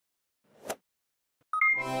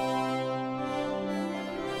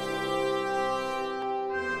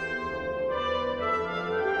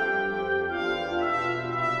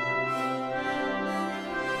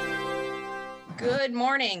Good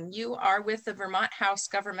morning. You are with the Vermont House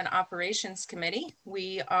Government Operations Committee.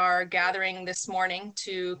 We are gathering this morning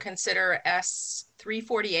to consider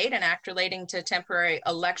S.348, an act relating to temporary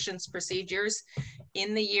elections procedures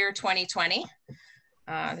in the year 2020.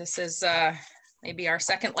 This is maybe our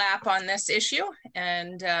second lap on this issue,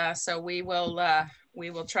 and so we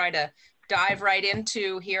will try to dive right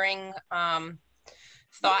into hearing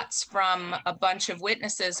thoughts from a bunch of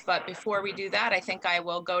witnesses. But before we do that, I think I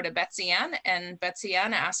will go to Betsy Ann, and Betsy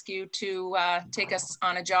Ann, ask you to take us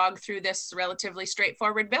on a jog through this relatively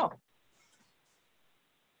straightforward bill.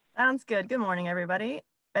 Sounds good. Good morning, everybody.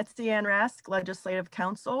 Betsy Ann Rask, Legislative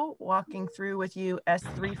Counsel, walking through with you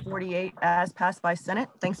S.348 as passed by Senate.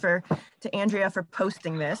 Thanks to Andrea for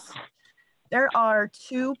posting this. There are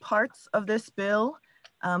two parts of this bill.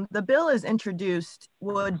 The bill as introduced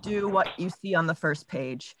would do what you see on the first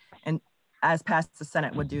page, and as passed the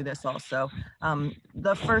Senate would do this also.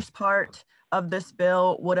 The first part of this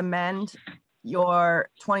bill would amend your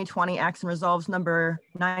 2020 Acts and Resolves number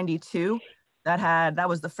 92. That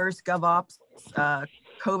was the first GovOps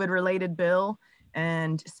COVID-related bill,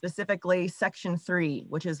 and specifically Section 3,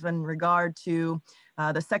 which is in regard to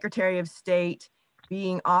the Secretary of State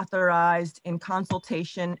being authorized in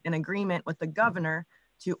consultation and agreement with the governor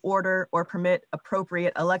to order or permit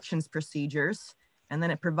appropriate elections procedures. And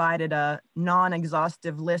then it provided a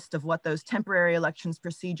non-exhaustive list of what those temporary elections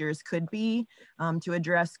procedures could be to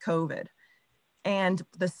address COVID. And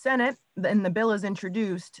the Senate, in the bill as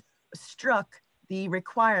introduced, struck the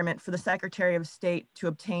requirement for the Secretary of State to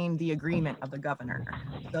obtain the agreement of the governor.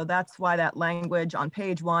 So that's why that language on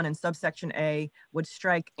page 1 in subsection A would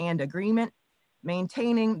strike "and agreement,"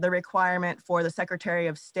 maintaining the requirement for the Secretary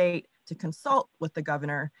of State to consult with the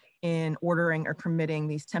governor in ordering or permitting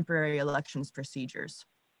these temporary elections procedures.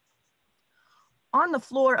 On the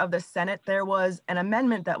floor of the Senate, there was an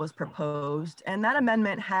amendment that was proposed, and that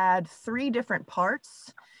amendment had three different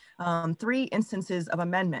parts, three instances of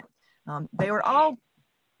amendment. They were all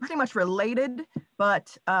pretty much related,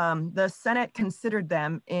 but the Senate considered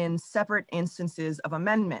them in separate instances of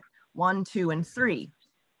amendment, 1, 2, and 3.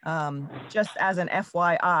 Just as an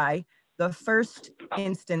FYI, the first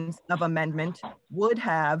instance of amendment would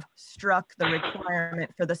have struck the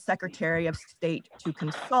requirement for the Secretary of State to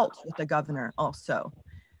consult with the governor also.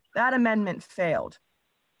 That amendment failed.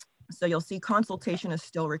 So you'll see consultation is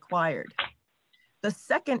still required. The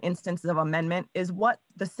second instance of amendment is what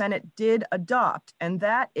the Senate did adopt, and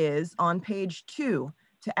that is on page 2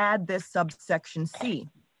 to add this subsection C.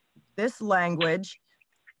 This language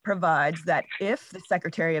provides that if the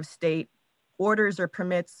Secretary of State orders or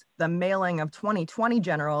permits the mailing of 2020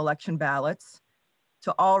 general election ballots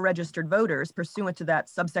to all registered voters pursuant to that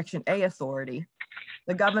subsection A authority,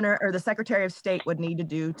 the governor or the Secretary of State would need to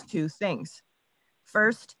do two things.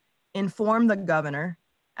 First, inform the governor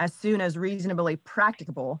as soon as reasonably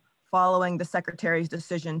practicable following the Secretary's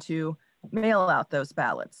decision to mail out those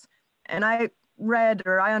ballots. And I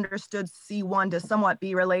understood C1 to somewhat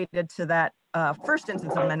be related to that first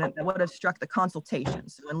instance of amendment that would have struck the consultation.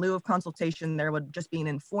 So in lieu of consultation, there would just be an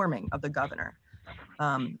informing of the governor.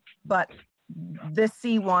 But this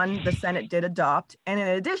C1, the Senate did adopt. And in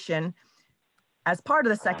addition, as part of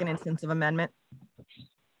the second instance of amendment,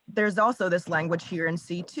 there's also this language here in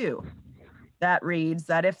C2 that reads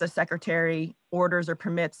that if the Secretary orders or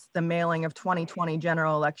permits the mailing of 2020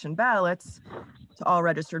 general election ballots to all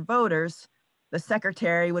registered voters, the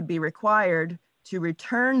Secretary would be required to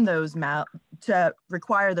return those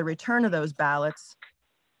require the return of those ballots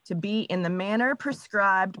to be in the manner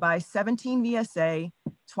prescribed by 17 VSA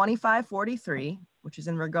 2543, which is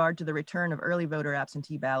in regard to the return of early voter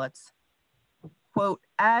absentee ballots, quote,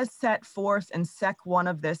 as set forth in Sec 1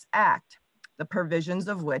 of this act, the provisions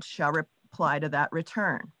of which shall apply to that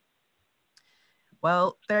return.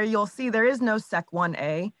 Well, there you'll see there is no Sec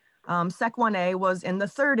 1A. Sec 1A was in the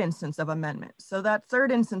third instance of amendment. So that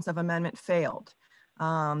third instance of amendment failed.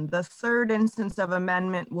 The third instance of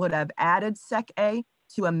amendment would have added Sec A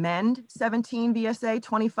to amend 17 VSA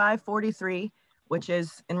 2543, which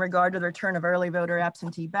is in regard to the return of early voter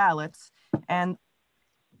absentee ballots. And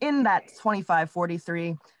in that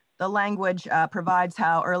 2543, the language provides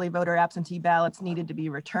how early voter absentee ballots needed to be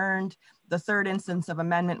returned. The third instance of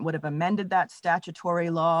amendment would have amended that statutory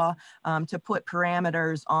law to put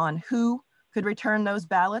parameters on who could return those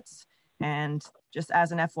ballots. And just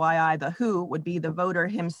as an FYI, the who would be the voter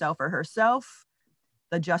himself or herself,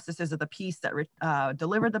 the justices of the peace that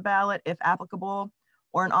delivered the ballot, if applicable,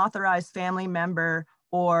 or an authorized family member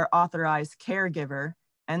or authorized caregiver,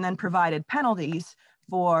 and then provided penalties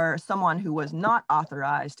for someone who was not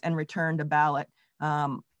authorized and returned a ballot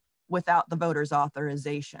without the voter's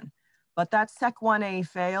authorization. but that Sec 1A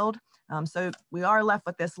failed. So we are left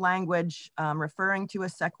with this language referring to a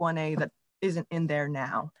Sec 1A that isn't in there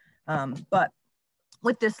now. But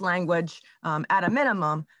with this language, at a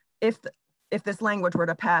minimum, if this language were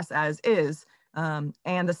to pass as is, and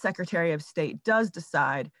the Secretary of State does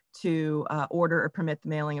decide to order or permit the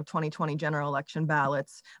mailing of 2020 general election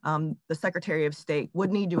ballots, the Secretary of State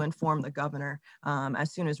would need to inform the governor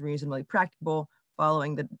as soon as reasonably practicable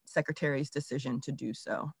following the Secretary's decision to do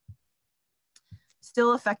so.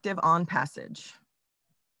 Still effective on passage.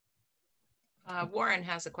 Warren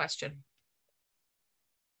has a question.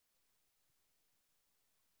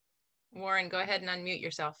 Warren, go ahead and unmute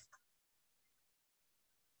yourself.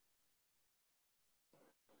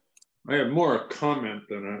 I have more a comment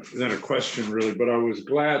than a question, really, but I was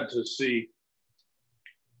glad to see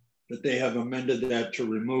that they have amended that to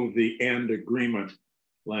remove the "and agreement"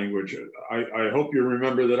 language. I hope you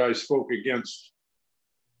remember that I spoke against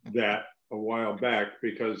that a while back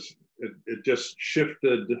because it just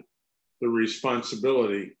shifted the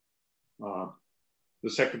responsibility. The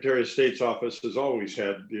Secretary of State's office has always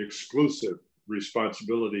had the exclusive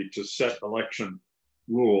responsibility to set election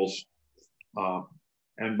rules.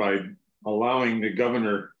 And by allowing the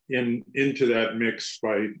governor into that mix,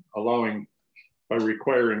 by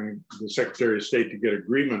requiring the Secretary of State to get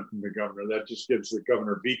agreement from the governor, that just gives the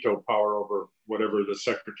governor veto power over whatever the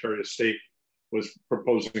Secretary of State was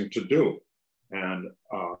proposing to do. And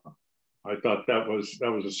I thought that was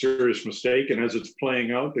a serious mistake. And as it's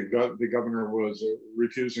playing out, the governor was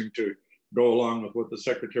refusing to go along with what the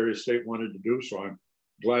Secretary of State wanted to do. So I'm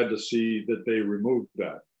glad to see that they removed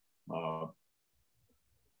that.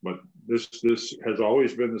 But this has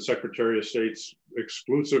always been the Secretary of State's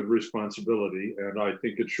exclusive responsibility, and I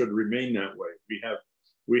think it should remain that way.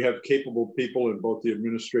 We have capable people in both the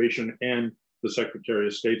administration and the Secretary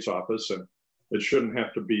of State's office, and it shouldn't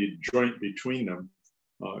have to be joint between them.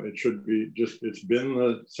 It should be it's been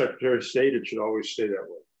the Secretary of State, it should always stay that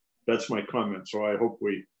way. That's my comment, so I hope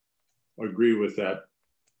we agree with that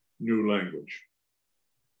new language.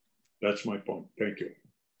 That's my point, thank you.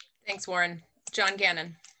 Thanks, Warren. John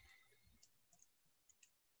Gannon.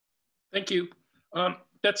 Thank you.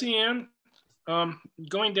 Betsy Ann,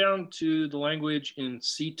 going down to the language in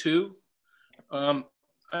C2, I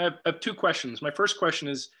have two questions. My first question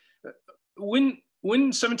is, wouldn't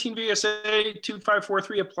 17 VSA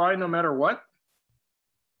 2543 apply no matter what?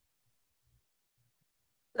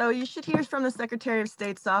 So you should hear from the Secretary of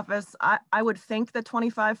State's office. I would think that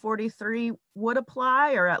 2543 would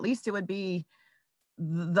apply, or at least it would be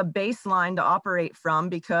the baseline to operate from,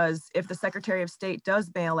 because if the Secretary of State does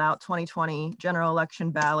mail out 2020 general election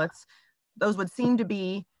ballots, those would seem to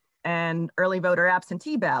be an early voter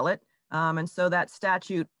absentee ballot. And so that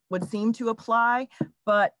statute would seem to apply,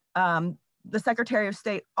 but the Secretary of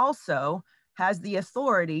State also has the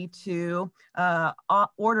authority to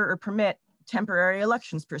order or permit temporary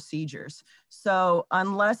elections procedures. So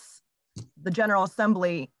unless the General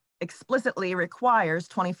Assembly explicitly requires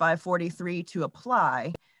 2543 to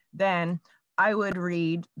apply, then I would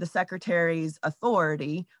read the Secretary's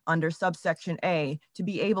authority under subsection A to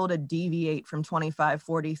be able to deviate from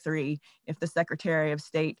 2543 if the Secretary of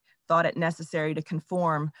State thought it necessary to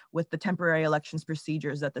conform with the temporary elections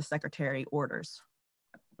procedures that the Secretary orders.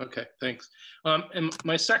 Okay, thanks. And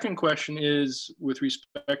my second question is with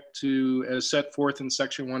respect to, as set forth in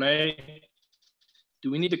section 1A,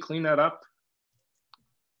 do we need to clean that up?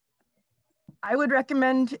 I would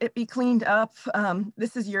recommend it be cleaned up.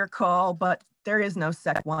 This is your call, but there is no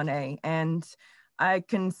Sec 1A, and I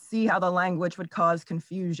can see how the language would cause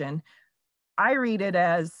confusion. I read it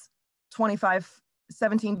as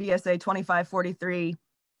 17 VSA 2543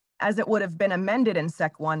 as it would have been amended in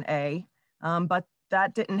Sec 1A, but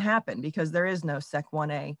that didn't happen because there is no Sec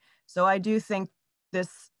 1A. So I do think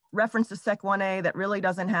this reference to Sec 1A that really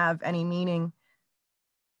doesn't have any meaning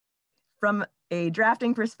from a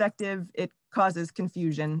drafting perspective, it causes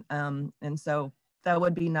confusion. And so that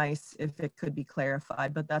would be nice if it could be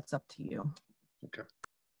clarified, but that's up to you. Okay,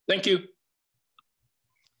 thank you.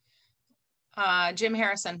 Jim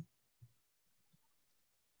Harrison.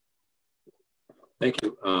 Thank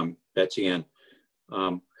you, Betsy Ann.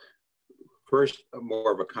 First,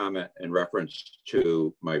 more of a comment in reference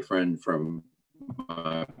to my friend from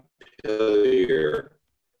Montpelier.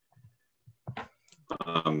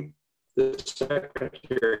 The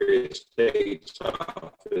Secretary of State's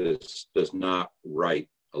office does not write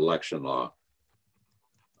election law.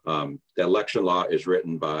 The election law is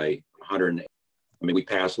written by we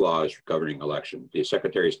pass laws governing election. The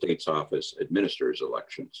Secretary of State's office administers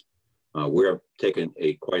elections. We're taking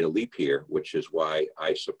quite a leap here, which is why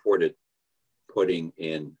I supported putting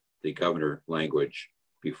in the governor language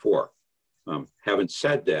before. Having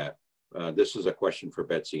said that, this is a question for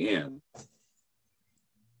Betsy Ann.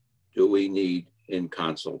 Do we need in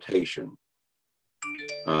consultation?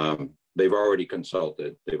 They've already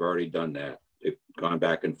consulted. They've already done that. They've gone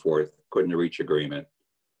back and forth, couldn't reach agreement.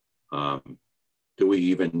 Do we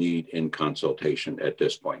even need in consultation at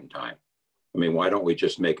this point in time? I mean, why don't we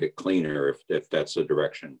just make it cleaner if that's the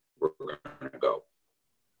direction we're going to go?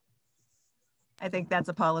 I think that's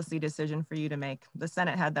a policy decision for you to make. The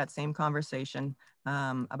Senate had that same conversation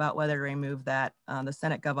about whether to remove that. The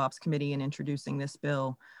Senate GovOps committee, in introducing this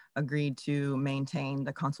bill, agreed to maintain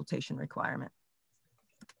the consultation requirement.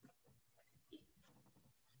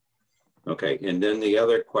 Okay, and then the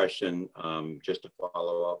other question, just to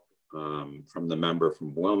follow up from the member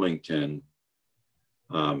from Wilmington,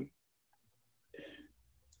 I'm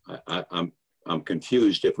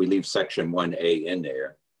confused if we leave section 1A in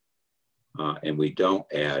there and we don't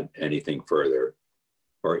add anything further,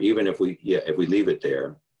 or even if we leave it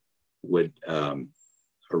there, would a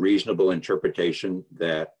reasonable interpretation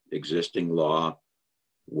that existing law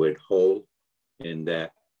would hold in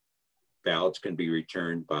that ballots can be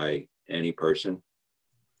returned by any person?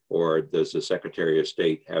 Or does the Secretary of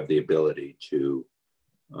State have the ability to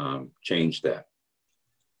change that?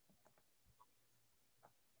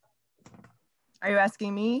 Are you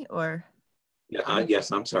asking me or? Yeah,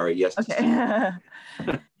 yes, I'm sorry, yes. Okay.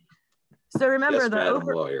 So remember yes, the Madam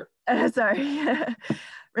Lawyer. Sorry.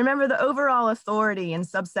 Remember the overall authority in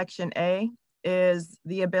subsection A is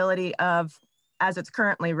the ability of, as it's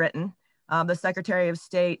currently written, the Secretary of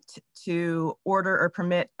State to order or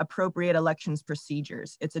permit appropriate elections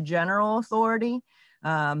procedures. It's a general authority.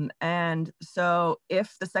 And so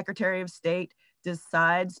if the Secretary of State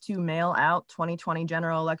decides to mail out 2020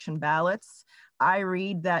 general election ballots, I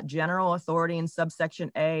read that general authority in subsection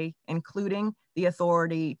A, including the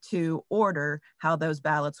authority to order how those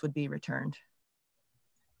ballots would be returned.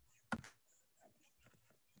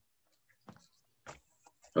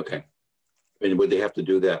 Okay. And would they have to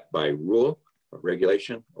do that by rule or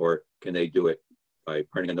regulation, or can they do it by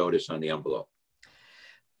printing a notice on the envelope?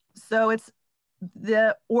 So it's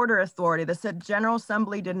the order authority. The General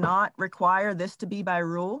Assembly did not require this to be by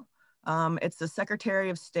rule. It's the Secretary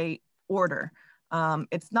of State order.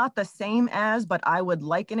 It's not the same as, but I would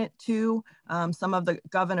liken it to some of the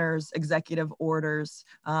governor's executive orders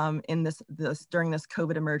in during this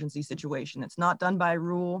COVID emergency situation. It's not done by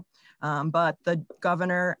rule, but the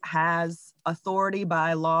governor has authority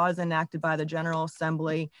by laws enacted by the General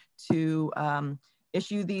Assembly to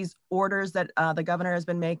issue these orders that the governor has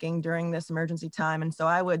been making during this emergency time. And so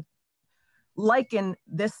I would liken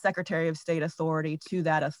this Secretary of State authority to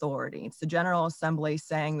that authority. It's the General Assembly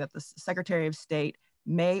saying that the Secretary of State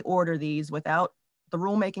may order these without the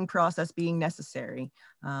rulemaking process being necessary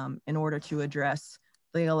in order to address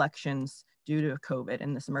the elections due to COVID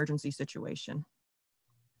in this emergency situation.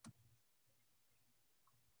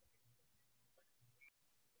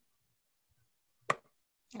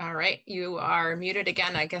 All right, you are muted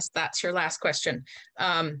again. I guess that's your last question.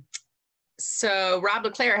 So Rob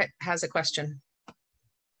LeClaire has a question.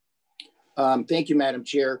 Thank you, Madam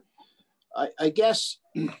Chair. I guess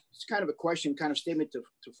it's kind of a question, kind of statement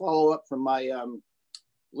to follow up from my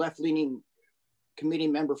left-leaning committee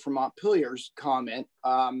member from Montpelier's comment.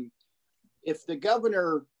 If the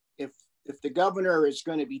governor is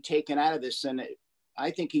going to be taken out of this, then I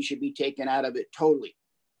think he should be taken out of it totally.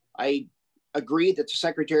 I agree that the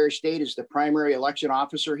Secretary of State is the primary election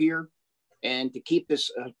officer here, and to keep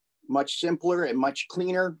this much simpler and much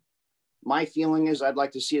cleaner, my feeling is I'd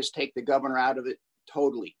like to see us take the governor out of it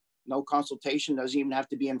totally. No consultation, doesn't even have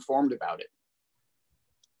to be informed about it.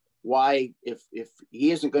 Why, if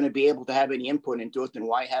he isn't going to be able to have any input into it, then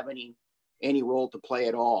why have any role to play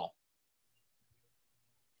at all?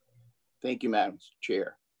 Thank you, Madam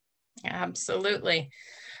Chair. Absolutely.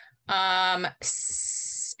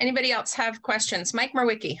 Anybody else have questions? Mike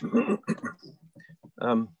Marwicki.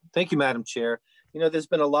 Thank you, Madam Chair. You know, there's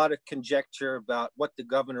been a lot of conjecture about what the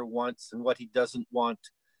governor wants and what he doesn't want.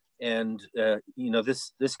 And, you know,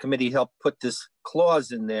 this committee helped put this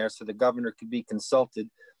clause in there so the governor could be consulted,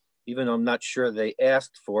 even though I'm not sure they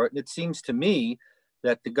asked for it. And it seems to me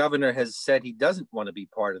that the governor has said he doesn't want to be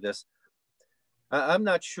part of this. I'm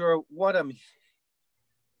not sure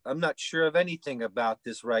I'm not sure of anything about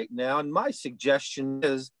this right now. And my suggestion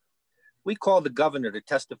is we call the governor to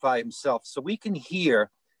testify himself so we can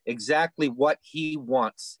hear exactly what he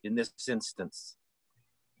wants in this instance.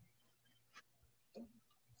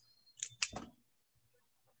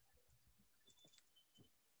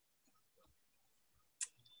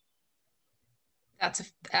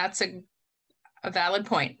 That's a a valid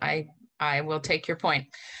point. I will take your point.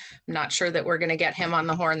 I'm not sure that we're going to get him on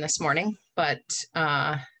the horn this morning, but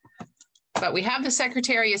we have the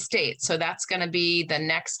Secretary of State, so that's going to be the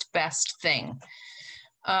next best thing.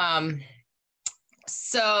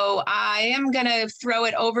 So I am going to throw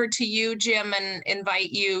it over to you, Jim, and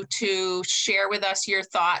invite you to share with us your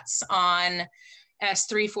thoughts on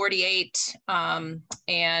S.348,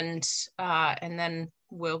 and then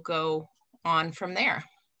we'll go on from there.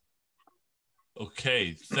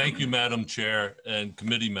 Okay, thank you, Madam Chair and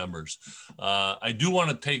committee members. I do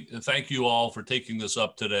want to thank you all for taking this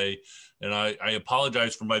up today. And I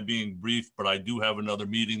apologize for my being brief, but I do have another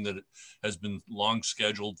meeting that has been long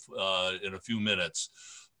scheduled in a few minutes.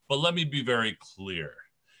 But let me be very clear.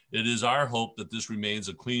 It is our hope that this remains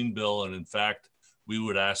a clean bill. And in fact, we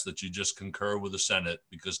would ask that you just concur with the Senate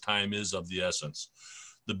because time is of the essence.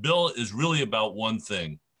 The bill is really about one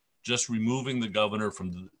thing, just removing the governor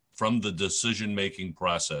from the decision-making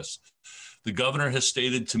process. The governor has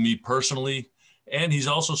stated to me personally, and he's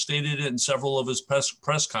also stated it in several of his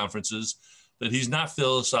press conferences, that he's not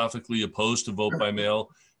philosophically opposed to vote by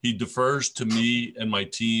mail. He defers to me and my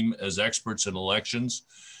team as experts in elections.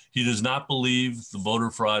 He does not believe the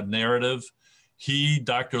voter fraud narrative. He,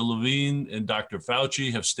 Dr. Levine, and Dr.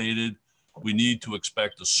 Fauci have stated we need to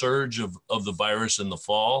expect a surge of the virus in the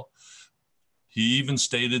fall. He even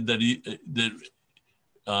stated that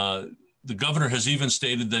the governor has even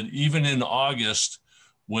stated that even in August,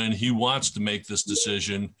 when he wants to make this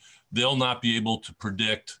decision, they'll not be able to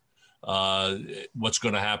predict what's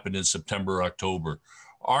going to happen in September or October.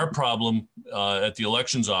 Our problem at the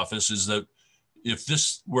elections office is that if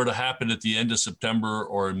this were to happen at the end of September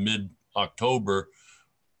or mid-October,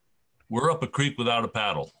 we're up a creek without a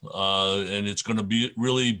paddle, and it's going to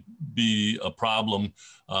really be a problem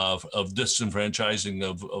of disenfranchising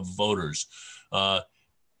of voters.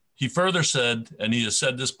 He further said, and he has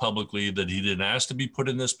said this publicly, that he didn't ask to be put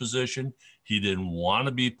in this position, he didn't want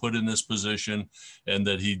to be put in this position, and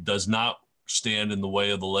that he does not stand in the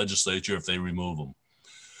way of the legislature if they remove him.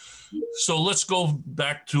 So let's go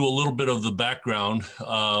back to a little bit of the background.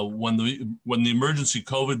 When the emergency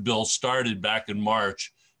COVID bill started back in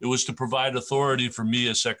March, it was to provide authority for me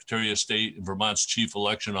as Secretary of State and Vermont's Chief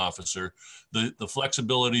Election Officer, the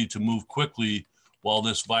flexibility to move quickly while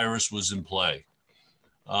this virus was in play.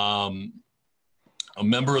 A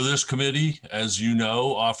member of this committee, as you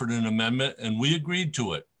know, offered an amendment and we agreed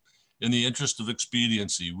to it in the interest of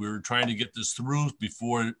expediency. We were trying to get this through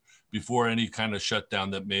before any kind of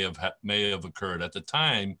shutdown that may have occurred. At the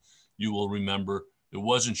time, you will remember, it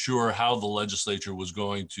wasn't sure how the legislature was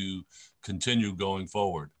going to continue going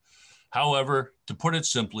forward. However, to put it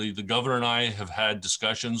simply, the governor and I have had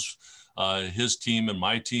discussions, his team and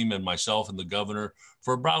my team and myself and the governor,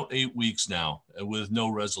 for about 8 weeks now, with no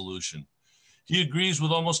resolution. He agrees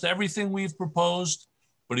with almost everything we've proposed,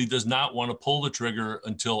 but he does not want to pull the trigger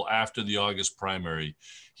until after the August primary.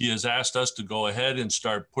 He has asked us to go ahead and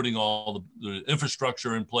start putting all the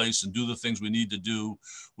infrastructure in place and do the things we need to do,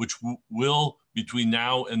 which will, between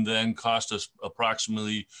now and then, cost us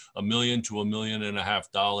approximately $1 million to $1.5 million.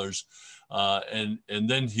 And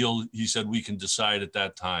then he said we can decide at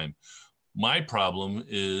that time. My problem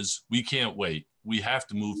is we can't wait. We have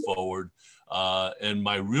to move forward. And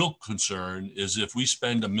my real concern is if we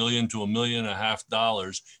spend $1 million to $1.5 million,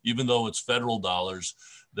 even though it's federal dollars,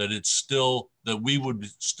 that we would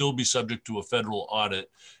still be subject to a federal audit,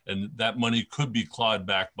 and that money could be clawed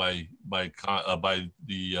back by the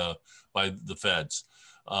feds.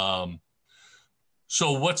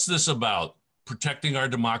 So what's this about? Protecting our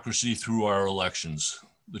democracy through our elections.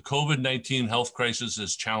 The COVID-19 health crisis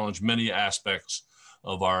has challenged many aspects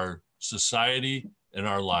of our society and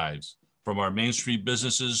our lives, from our Main Street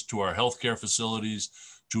businesses to our healthcare facilities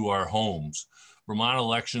to our homes. Vermont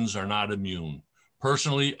elections are not immune.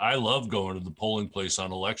 Personally, I love going to the polling place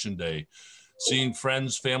on election day. Seeing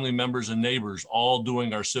friends, family members, and neighbors all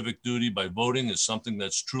doing our civic duty by voting is something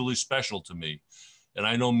that's truly special to me. And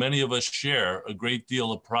I know many of us share a great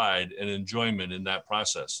deal of pride and enjoyment in that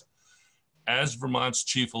process. As Vermont's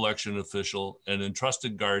chief election official and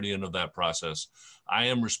entrusted guardian of that process, I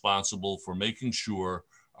am responsible for making sure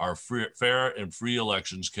our fair and free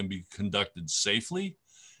elections can be conducted safely,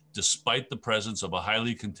 despite the presence of a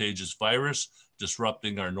highly contagious virus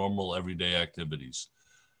disrupting our normal everyday activities.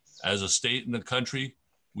 As a state and a country,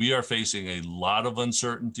 we are facing a lot of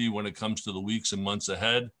uncertainty when it comes to the weeks and months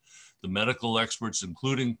ahead. The medical experts,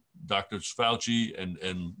 including Dr. Fauci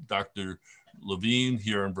and Dr. Levine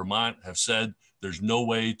here in Vermont, have said there's no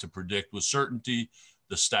way to predict with certainty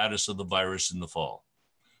the status of the virus in the fall.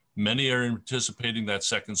 Many are anticipating that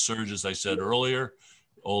second surge, as I said earlier,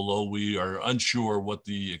 although we are unsure what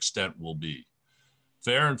the extent will be.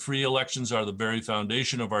 Fair and free elections are the very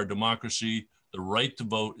foundation of our democracy. The right to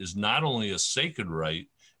vote is not only a sacred right,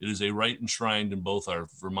 it is a right enshrined in both our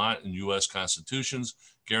Vermont and US constitutions,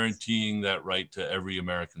 guaranteeing that right to every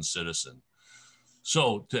American citizen.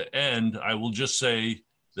 So to end, I will just say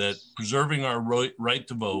that preserving our right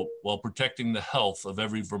to vote while protecting the health of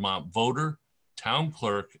every Vermont voter, town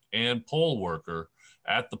clerk, and poll worker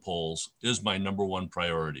at the polls is my #1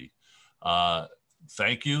 priority.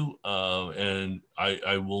 Thank you. And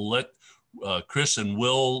I will let Chris and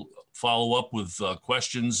Will follow up with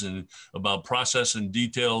questions and about process and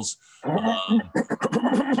details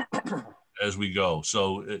as we go.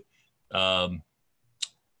 So I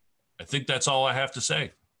think that's all I have to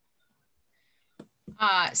say.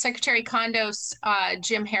 Secretary Kondos,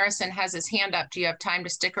 Jim Harrison has his hand up. Do you have time to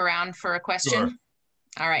stick around for a question? Sure.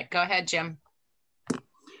 All right, go ahead, Jim.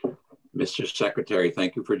 Mr. Secretary,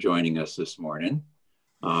 thank you for joining us this morning.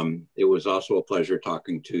 It was also a pleasure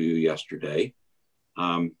talking to you yesterday.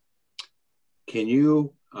 Can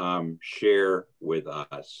you share with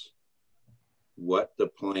us what the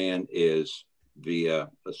plan is via,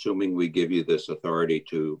 assuming we give you this authority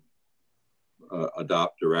to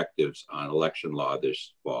adopt directives on election law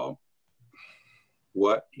this fall,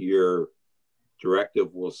 what your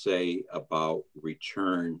directive will say about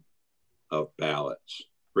return of ballots?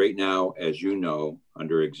 Right now, as you know,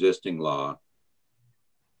 under existing law,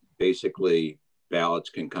 basically ballots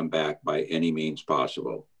can come back by any means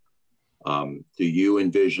possible. Do you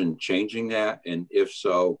envision changing that? And if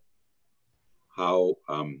so, how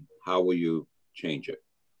will you change it?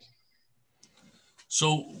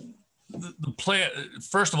 So the plan,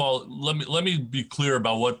 first of all, let me be clear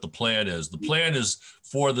about what the plan is. The plan is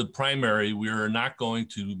for the primary. We are not going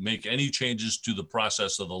to make any changes to the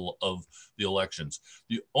process of the elections.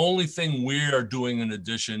 The only thing we are doing in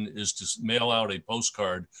addition is to mail out a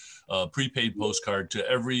postcard, prepaid postcard to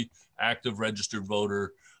every active registered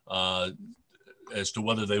voter as to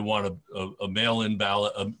whether they want a mail-in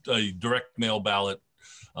ballot, a direct mail ballot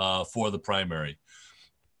for the primary.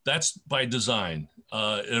 That's by design.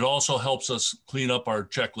 It also helps us clean up our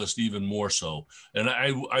checklist even more so. And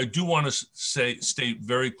I do want to state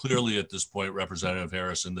very clearly at this point, Representative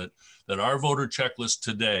Harrison, that our voter checklist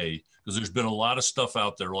today, because there's been a lot of stuff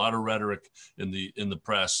out there, a lot of rhetoric in the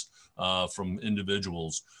press from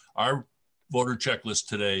individuals, our voter checklist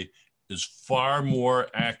today is far more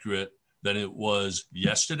accurate than it was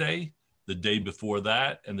yesterday, the day before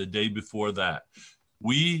that, and the day before that.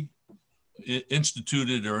 We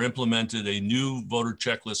instituted or implemented a new voter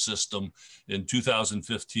checklist system in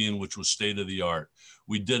 2015, which was state of the art.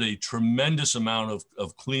 We did a tremendous amount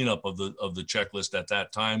of cleanup of the checklist at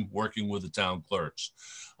that time, working with the town clerks.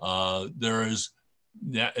 And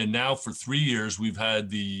now for 3 years, we've had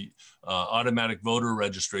the automatic voter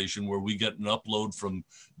registration where we get an upload from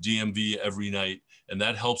DMV every night, and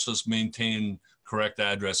that helps us maintain correct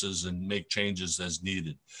addresses and make changes as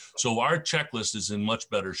needed. So our checklist is in much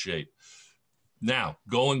better shape. Now,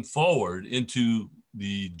 going forward into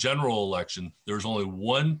the general election, there's only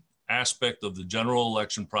one aspect of the general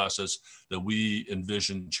election process that we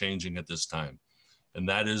envision changing at this time, and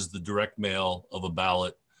that is the direct mail of a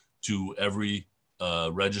ballot to every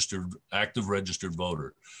active registered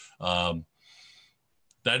voter.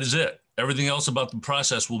 That is it. Everything else about the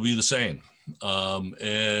process will be the same.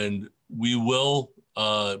 And we will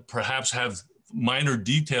perhaps have minor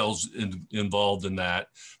details involved in that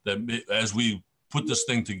as we put this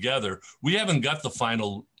thing together. We haven't got the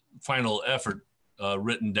final effort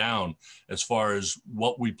written down as far as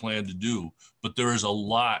what we plan to do, but there is a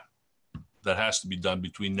lot that has to be done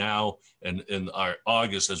between now and our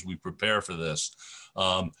August as we prepare for this.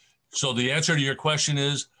 So the answer to your question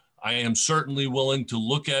is, I am certainly willing to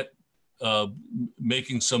look at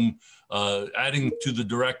making some, adding to the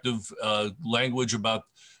directive language about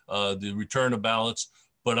the return of ballots,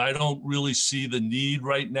 but I don't really see the need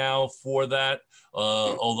right now for that.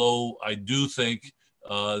 Although I do think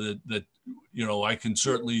that I can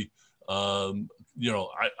certainly, I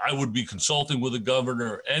would be consulting with the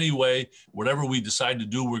governor anyway. Whatever we decide to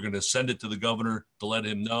do, we're going to send it to the governor to let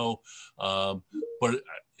him know. But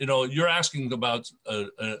you're asking about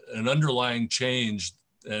an underlying change,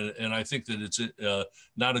 and I think that it's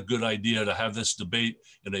not a good idea to have this debate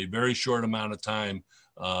in a very short amount of time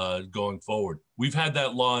going forward. We've had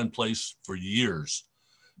that law in place for years,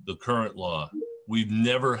 the current law. We've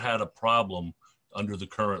never had a problem under the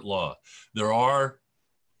current law. There are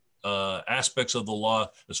aspects of the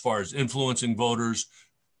law as far as influencing voters,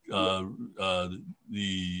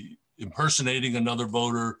 the impersonating another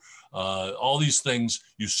voter, all these things.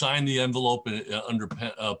 You sign the envelope under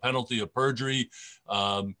penalty of perjury.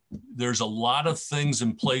 There's a lot of things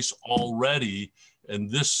in place already. And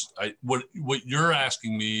this, what you're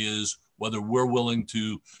asking me is whether we're willing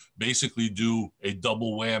to basically do a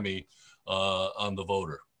double whammy on the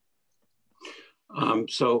voter.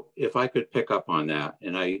 So if I could pick up on that,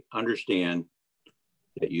 and I understand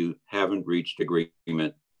that you haven't reached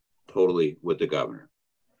agreement totally with the governor.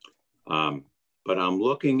 But I'm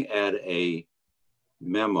looking at a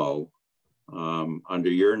memo under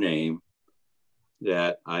your name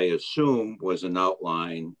that I assume was an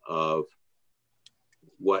outline of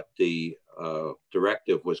what the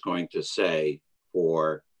directive was going to say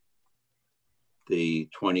for the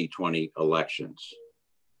 2020 elections.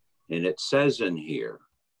 And it says in here,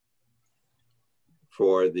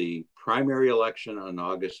 for the primary election on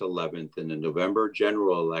August 11th and the November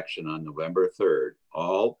general election on November 3rd,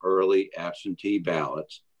 all early absentee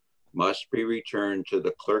ballots must be returned to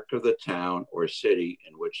the clerk of the town or city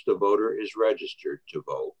in which the voter is registered to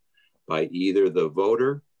vote by either the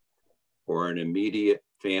voter or an immediate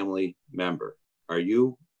family member. Are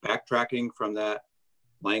you backtracking from that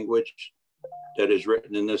language that is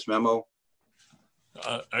written in this memo?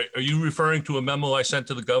 Are you referring to a memo I sent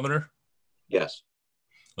to the governor? Yes.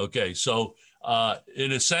 Okay, so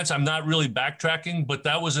in a sense, I'm not really backtracking, but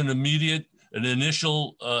that was an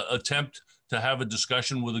initial attempt to have a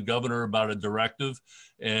discussion with the governor about a directive.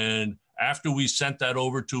 And after we sent that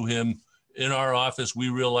over to him in our office, we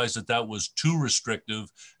realized that that was too restrictive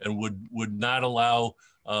and would not allow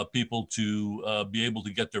people to be able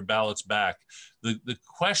to get their ballots back. The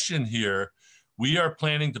question here, we are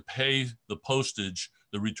planning to pay the postage,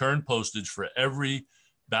 the return postage for every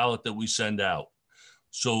ballot that we send out.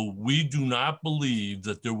 So we do not believe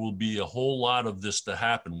that there will be a whole lot of this to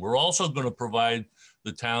happen. We're also going to provide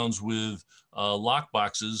the towns with lock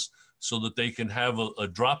boxes so that they can have a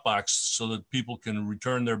drop box so that people can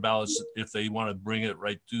return their ballots if they want to bring it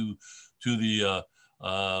right to the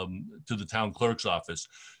town clerk's office.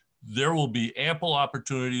 There will be ample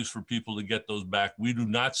opportunities for people to get those back. We do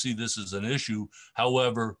not see this as an issue.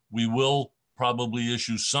 However, we will probably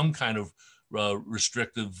issue some kind of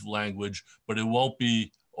restrictive language, but it won't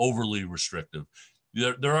be overly restrictive.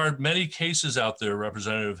 There are many cases out there,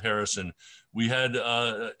 Representative Harrison. We had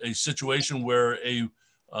a situation where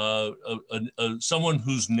someone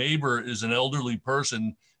whose neighbor is an elderly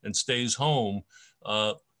person and stays home,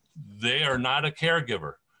 they are not a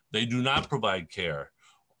caregiver. They do not provide care.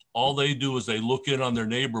 All they do is they look in on their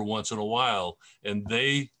neighbor once in a while, and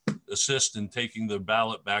they assist in taking the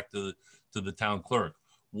ballot back to the town clerk.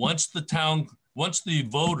 Once the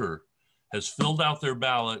voter has filled out their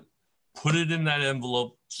ballot, put it in that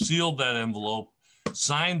envelope, sealed that envelope,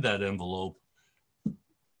 signed that envelope,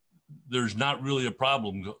 there's not really a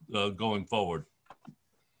problem going forward.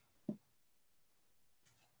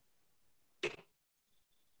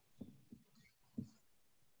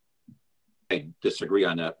 I disagree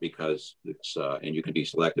on that because it's, and you can be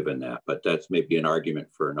selective in that, but that's maybe an argument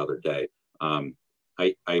for another day.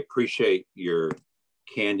 I appreciate your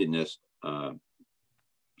candidness,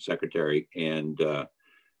 Secretary, and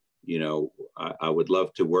you know, I would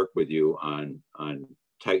love to work with you on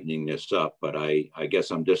tightening this up, but I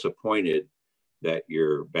guess I'm disappointed that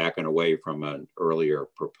you're backing away from an earlier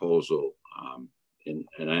proposal. And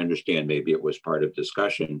I understand maybe it was part of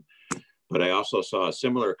discussion, but I also saw a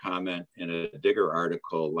similar comment in a Digger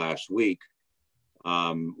article last week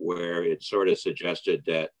where it sort of suggested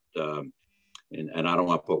that, and I don't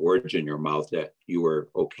want to put words in your mouth, that you were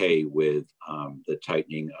okay with the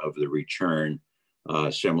tightening of the return,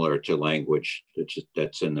 similar to language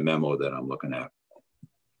that's in the memo that I'm looking at.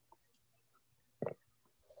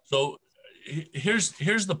 So here's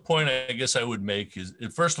the point I guess I would make is,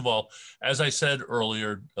 first of all, as I said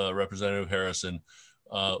earlier, Representative Harrison,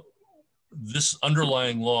 this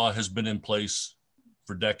underlying law has been in place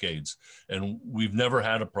for decades, and we've never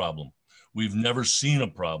had a problem. We've never seen a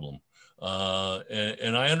problem.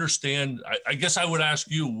 And I understand, I guess I would ask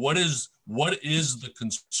you, what is the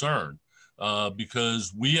concern?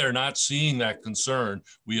 Because we are not seeing that concern.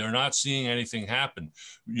 We are not seeing anything happen.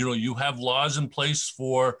 You know, you have laws in place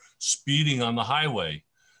for speeding on the highway,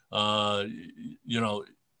 you know,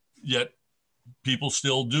 yet people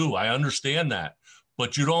still do. I understand that,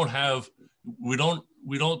 but you don't have, we don't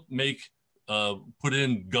make, put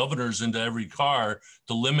in governors into every car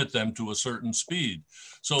to limit them to a certain speed.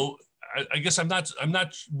 So I guess I'm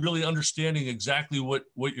not really understanding exactly what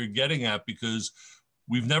you're getting at, because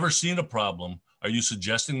we've never seen a problem. Are you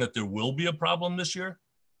suggesting that there will be a problem this year?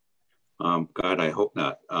 God, I hope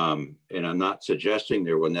not. And I'm not suggesting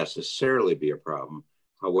there will necessarily be a problem.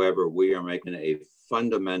 However, we are making a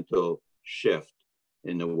fundamental shift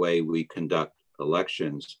in the way we conduct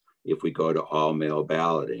elections if we go to all mail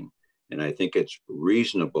balloting. And I think it's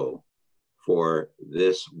reasonable for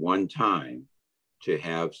this one time to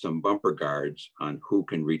have some bumper guards on who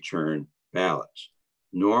can return ballots.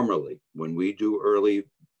 Normally, when we do early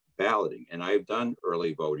balloting, and I've done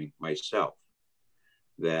early voting myself,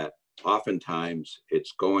 that oftentimes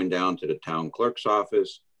it's going down to the town clerk's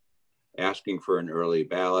office, asking for an early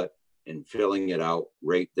ballot and filling it out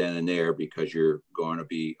right then and there because you're going to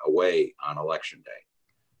be away on election day.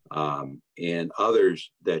 And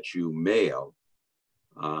others that you mail,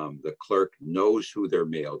 the clerk knows who they're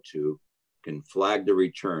mailed to, can flag the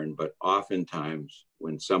return, but oftentimes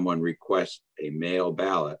when someone requests a mail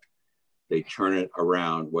ballot, they turn it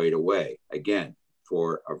around right away. Again,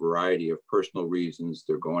 for a variety of personal reasons,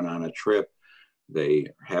 they're going on a trip, they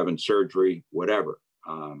are having surgery, whatever.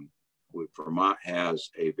 Vermont has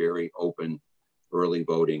a very open early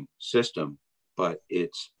voting system, but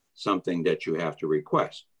it's something that you have to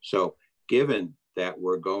request. So given that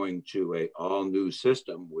we're going to an all new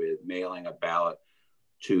system with mailing a ballot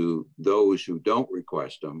to those who don't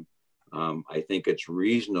request them, I think it's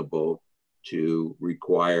reasonable to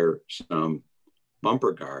require some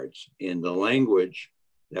bumper guards. In the language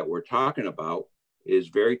that we're talking about is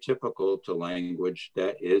very typical to language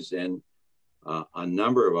that is in a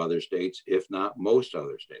number of other states, if not most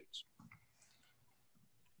other states.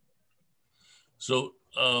 So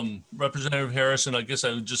Representative Harrison, I guess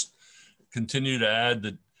I would just continue to add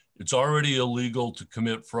that it's already illegal to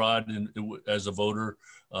commit fraud as a voter.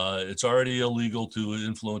 It's already illegal to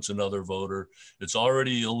influence another voter. It's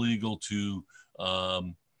already illegal to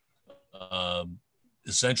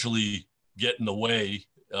essentially get in the way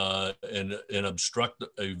and obstruct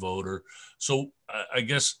a voter. So I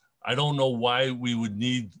guess I don't know why we would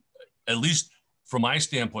need, at least from my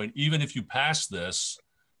standpoint, even if you pass this,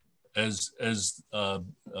 as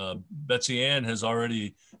Betsy Ann has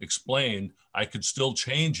already explained, I could still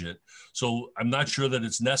change it. So I'm not sure that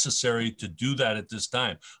it's necessary to do that at this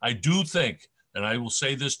time. I do think, and I will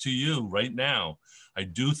say this to you right now, I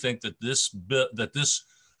do think that this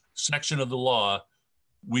section of the law,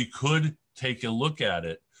 we could take a look at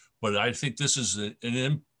it, but I think this is an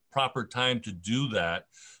improper time to do that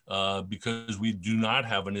because we do not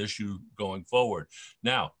have an issue going forward.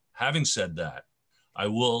 Now, having said that, I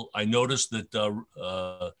noticed that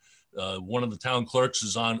one of the town clerks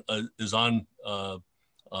is on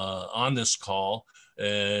this call,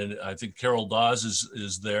 and I think Carol Dawes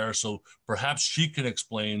is there. So perhaps she can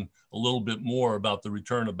explain a little bit more about the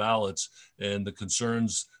return of ballots and the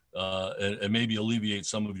concerns, and maybe alleviate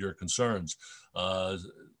some of your concerns,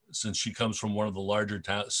 since she comes from one of the larger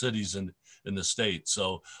cities in the state.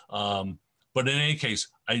 So. But in any case,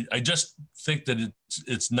 I just think that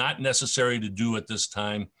it's not necessary to do at this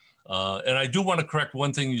time. And I do want to correct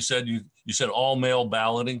one thing you said. You said all mail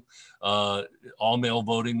balloting, all mail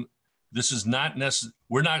voting. This is not necessary.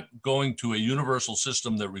 We're not going to a universal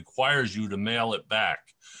system that requires you to mail it back.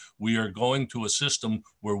 We are going to a system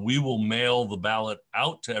where we will mail the ballot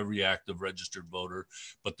out to every active registered voter,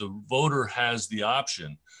 but the voter has the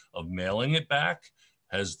option of mailing it back,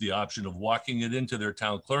 has the option of walking it into their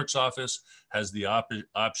town clerk's office, has the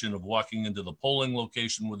option of walking into the polling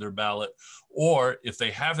location with their ballot, or if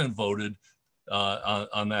they haven't voted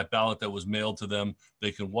on that ballot that was mailed to them,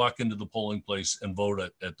 they can walk into the polling place and vote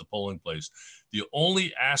at the polling place. The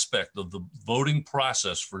only aspect of the voting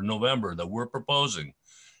process for November that we're proposing,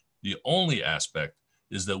 the only aspect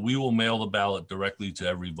is that we will mail the ballot directly to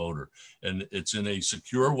every voter. And it's in a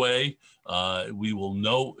secure way. We will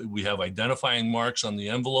know, we have identifying marks on the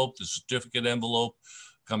envelope, the certificate envelope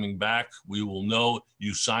coming back. We will know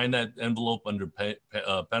you sign that envelope under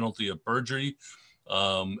penalty of perjury.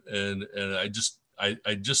 And I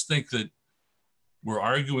just think that we're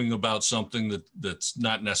arguing about something that's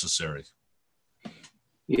not necessary.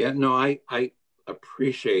 Yeah, no, I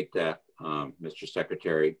appreciate that, Mr.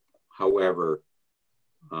 Secretary. However,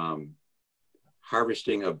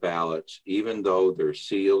 harvesting of ballots, even though they're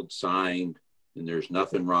sealed, signed, and there's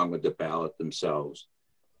nothing wrong with the ballot themselves,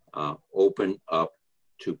 open up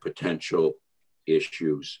to potential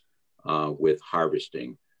issues with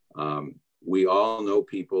harvesting. We all know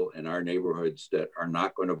people in our neighborhoods that are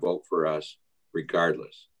not going to vote for us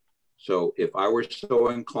regardless. So if I were so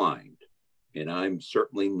inclined, and I'm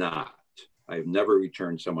certainly not, I've never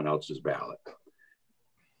returned someone else's ballot.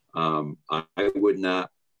 I would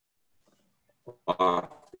not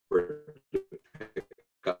offer to pick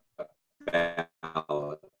up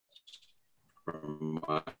ballots from from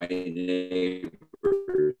my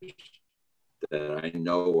neighbors that I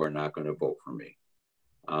know are not going to vote for me.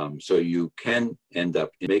 So you can end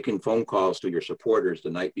up making phone calls to your supporters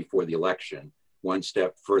the night before the election one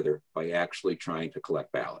step further by actually trying to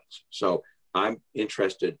collect ballots. So I'm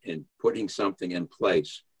interested in putting something in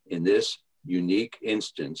place in this unique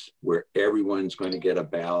instance where everyone's going to get a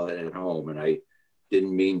ballot at home. And I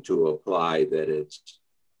didn't mean to apply that it's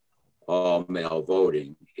all mail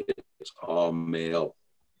voting. It's all mail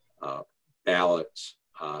ballots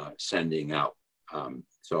sending out.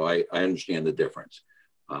 So I understand the difference.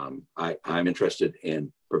 I'm interested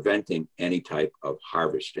in preventing any type of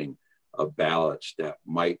harvesting of ballots that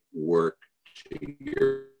might work to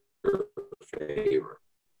your favor.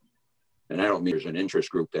 And I don't mean there's an interest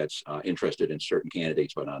group that's interested in certain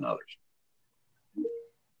candidates, but on others.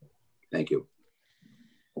 Thank you.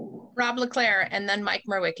 Rob LeClaire and then Mike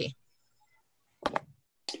Murwicki.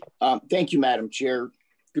 Thank you, Madam Chair.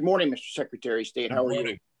 Good morning, Mr. Secretary of State. How are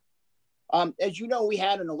you? As you know, we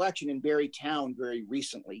had an election in Barre Town very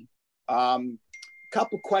recently.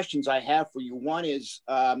 Couple questions I have for you. One is,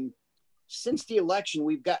 since the election,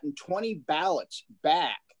 we've gotten 20 ballots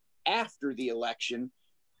back after the election,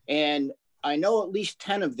 and I know at least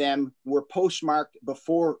 10 of them were postmarked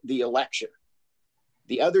before the election.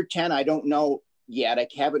 The other 10, I don't know yet. I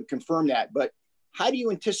haven't confirmed that, but how do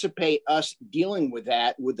you anticipate us dealing with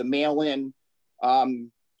that, with the mail-in?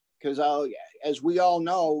 Because as we all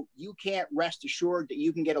know, you can't rest assured that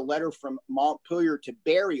you can get a letter from Montpelier to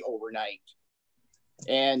Barre overnight.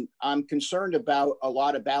 And I'm concerned about a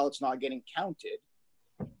lot of ballots not getting counted.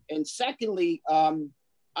 And secondly,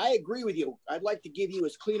 I agree with you. I'd like to give you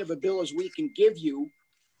as clean of a bill as we can give you.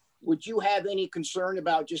 Would you have any concern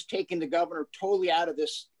about just taking the governor totally out of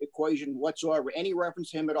this equation whatsoever? Any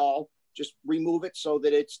reference to him at all? Just remove it so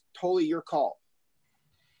that it's totally your call.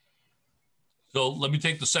 So let me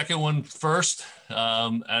take the second one first.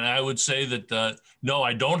 And I would say that, no,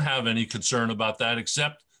 I don't have any concern about that,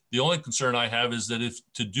 except the only concern I have is that if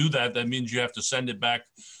to do that, that means you have to send it back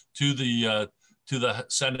to the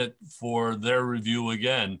Senate for their review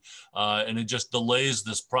again. And it just delays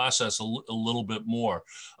this process a little bit more.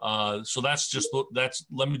 So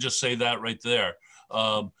let me just say that right there.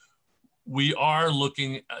 We are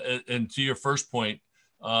looking, and to your first point,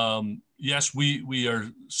 yes, we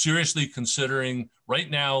are seriously considering, right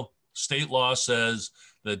now, state law says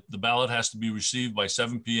that the ballot has to be received by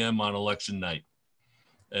 7 p.m. on election night.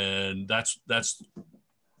 And that's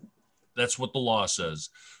what the law says.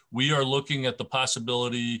 We are looking at the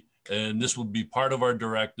possibility, and this would be part of our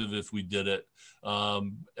directive if we did it,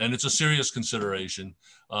 and it's a serious consideration,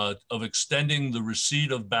 of extending the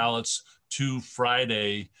receipt of ballots to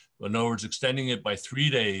Friday. In other words, extending it by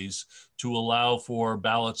 3 days to allow for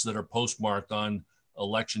ballots that are postmarked on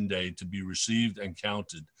election day to be received and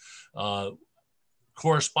counted.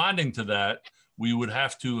 Corresponding to that, we would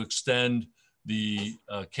have to extend the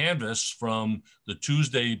canvass from the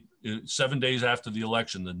Tuesday, 7 days after the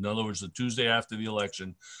election. In other words, the Tuesday after the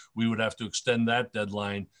election, we would have to extend that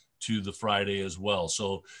deadline to the Friday as well,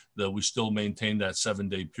 so that we still maintain that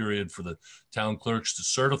 7-day period for the town clerks to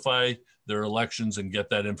certify their elections and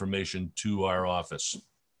get that information to our office.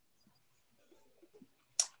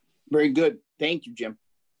 Very good. Thank you, Jim,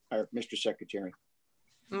 or Mr. Secretary.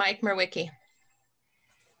 Mike Murwicki.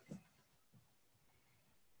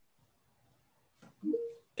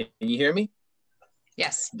 Can you hear me?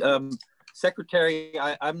 Yes. Secretary,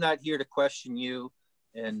 I'm not here to question you,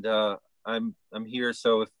 and I'm here.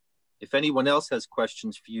 So if anyone else has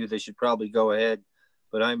questions for you, they should probably go ahead.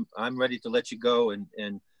 But I'm ready to let you go,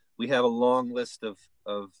 and we have a long list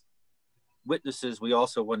of witnesses we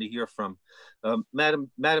also want to hear from.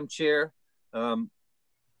 Madam Chair, I'm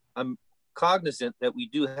cognizant that we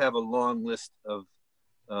do have a long list of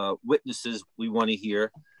witnesses we want to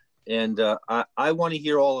hear, and I want to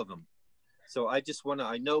hear all of them. So I just want to,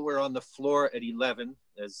 I know we're on the floor at 11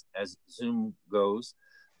 as Zoom goes,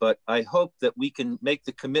 but I hope that we can make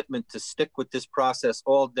the commitment to stick with this process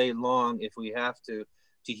all day long if we have to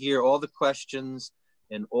hear all the questions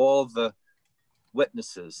and all the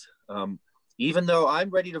witnesses. Even though I'm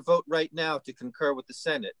ready to vote right now to concur with the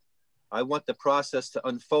Senate, I want the process to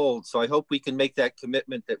unfold. So I hope we can make that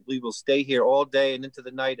commitment that we will stay here all day and into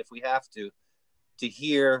the night if we have to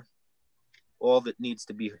hear all that needs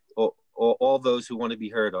to be, all those who want to be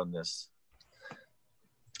heard on this.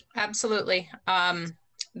 Absolutely.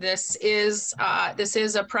 This is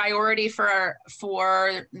a priority for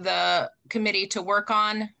the committee to work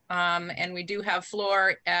on, and we do have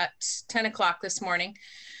floor at 10 o'clock this morning.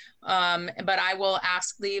 But I will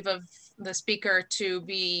ask leave of the speaker to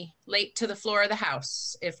be late to the floor of the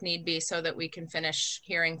House if need be, so that we can finish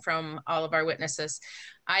hearing from all of our witnesses.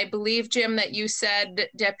 I believe, Jim, that you said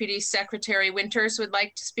Deputy Secretary Winters would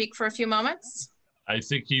like to speak for a few moments. I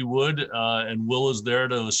think he would, and Will is there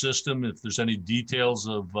to assist him if there's any details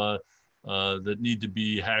of that need to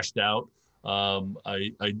be hashed out.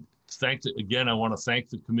 I want to thank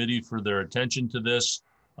the committee for their attention to this.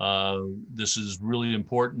 This is really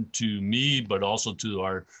important to me, but also to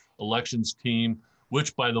our elections team,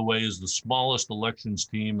 which, by the way, is the smallest elections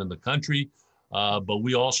team in the country. But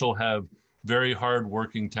we also have very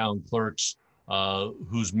hard-working town clerks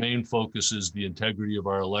whose main focus is the integrity of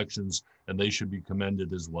our elections, and they should be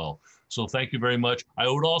commended as well. So thank you very much. I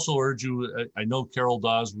would also urge you, I know Carol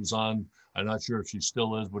Dawes was on, I'm not sure if she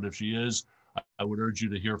still is, but if she is, I would urge you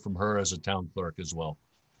to hear from her as a town clerk as well.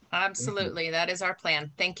 Absolutely, that is our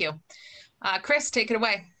plan. Thank you. Chris, take it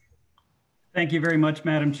away. Thank you very much,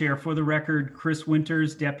 Madam Chair. For the record, Chris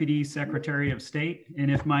Winters, Deputy Secretary of State.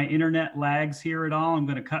 And if my internet lags here at all, I'm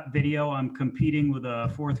going to cut video. I'm competing with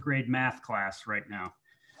a 4th grade math class right now.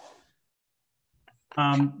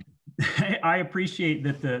 I appreciate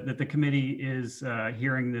that the committee is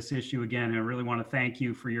hearing this issue again. And I really want to thank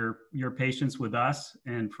you for your patience with us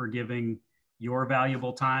and for giving your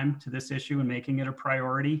valuable time to this issue and making it a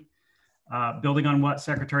priority. Building on what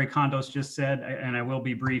Secretary Condos just said, and I will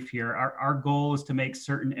be brief here, our goal is to make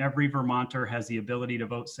certain every Vermonter has the ability to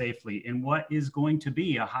vote safely in what is going to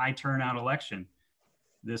be a high turnout election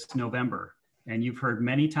this November. And you've heard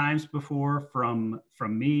many times before from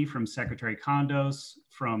me, from Secretary Condos,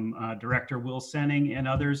 from Director Will Senning and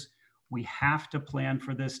others, we have to plan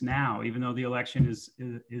for this now, even though the election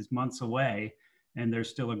is months away. And there's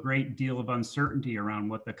still a great deal of uncertainty around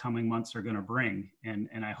what the coming months are going to bring. And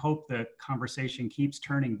I hope the conversation keeps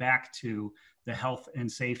turning back to the health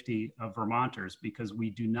and safety of Vermonters, because we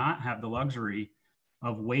do not have the luxury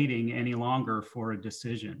of waiting any longer for a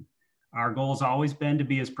decision. Our goal has always been to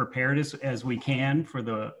be as prepared as we can for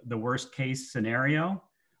the worst case scenario.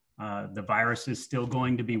 The virus is still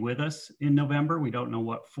going to be with us in November. We don't know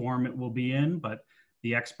what form it will be in, but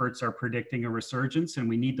the experts are predicting a resurgence, and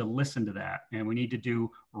we need to listen to that. And we need to do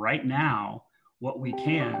right now what we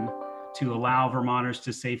can to allow Vermonters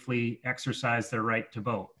to safely exercise their right to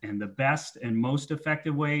vote. And the best and most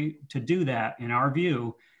effective way to do that, in our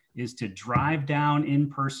view, is to drive down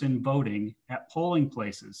in-person voting at polling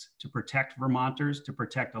places to protect Vermonters, to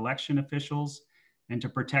protect election officials, and to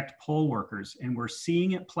protect poll workers. And we're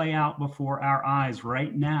seeing it play out before our eyes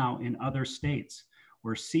right now in other states.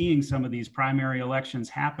 We're seeing some of these primary elections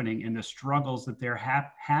happening and the struggles that they're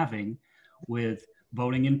having with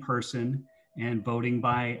voting in person and voting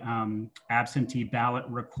by absentee ballot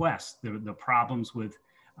requests, the problems with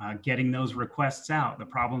getting those requests out, the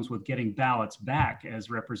problems with getting ballots back, as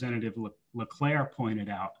Representative Leclerc pointed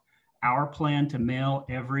out. Our plan to mail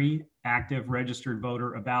every active registered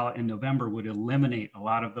voter a ballot in November would eliminate a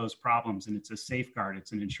lot of those problems, and it's a safeguard,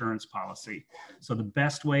 it's an insurance policy. So the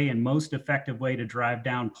best way and most effective way to drive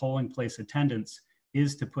down polling place attendance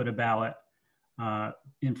is to put a ballot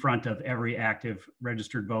in front of every active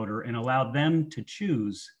registered voter and allow them to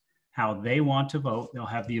choose how they want to vote. They'll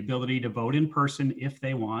have the ability to vote in person if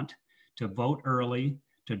they want, to vote early,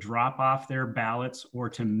 to drop off their ballots, or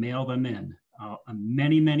to mail them in.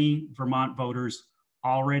 Many Vermont voters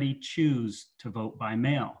already choose to vote by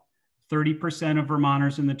mail. 30% of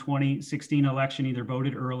Vermonters in the 2016 election either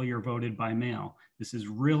voted early or voted by mail. This is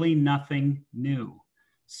really nothing new.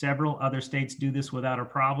 Several other states do this without a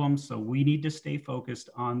problem, so we need to stay focused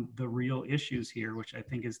on the real issues here, which I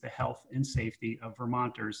think is the health and safety of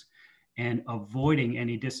Vermonters, and avoiding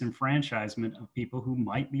any disenfranchisement of people who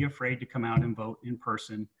might be afraid to come out and vote in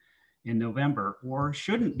person in November, or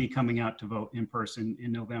shouldn't be coming out to vote in person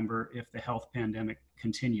in November if the health pandemic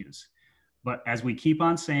continues. But as we keep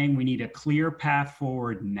on saying, we need a clear path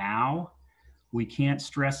forward now. We can't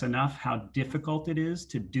stress enough how difficult it is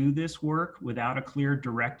to do this work without a clear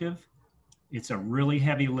directive. It's a really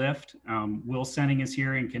heavy lift. Will Senning is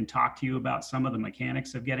here and can talk to you about some of the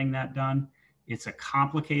mechanics of getting that done. It's a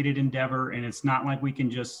complicated endeavor, and it's not like we can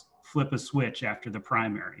just flip a switch after the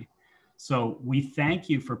primary. So we thank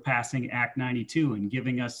you for passing Act 92 and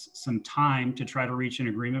giving us some time to try to reach an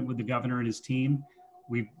agreement with the governor and his team.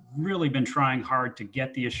 We've really been trying hard to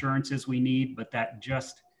get the assurances we need, but that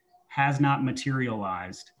just has not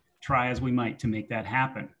materialized, try as we might to make that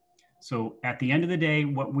happen. So at the end of the day,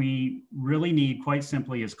 what we really need, quite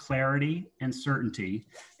simply, is clarity and certainty,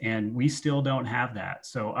 and we still don't have that.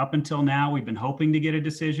 So up until now, we've been hoping to get a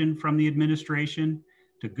decision from the administration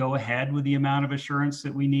to go ahead with the amount of assurance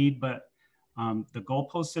that we need, but The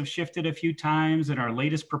goalposts have shifted a few times, and our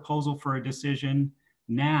latest proposal for a decision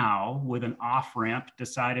now with an off-ramp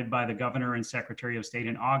decided by the governor and secretary of state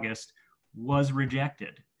in August was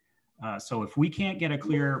rejected. So if we can't get a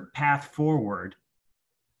clear path forward,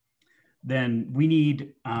 then we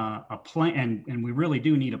need a plan, and we really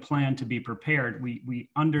do need a plan to be prepared. We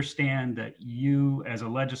understand that you as a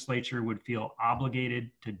legislature would feel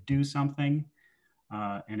obligated to do something.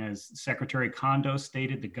 And as Secretary Kondo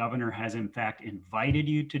stated, the governor has in fact invited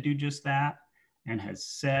you to do just that and has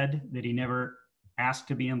said that he never asked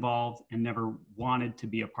to be involved and never wanted to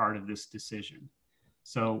be a part of this decision.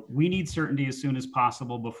 So we need certainty as soon as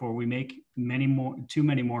possible before we make too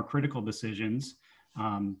many more critical decisions,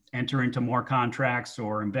 enter into more contracts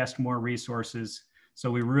or invest more resources. So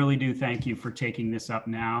we really do thank you for taking this up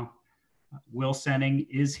now. Will Senning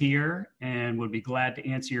is here and would be glad to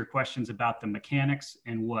answer your questions about the mechanics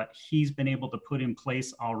and what he's been able to put in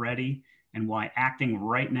place already and why acting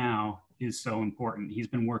right now is so important. He's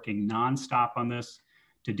been working nonstop on this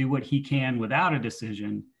to do what he can without a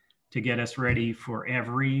decision to get us ready for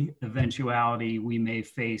every eventuality we may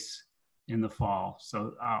face in the fall.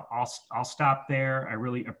 So I'll stop there. I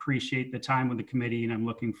really appreciate the time with the committee, and I'm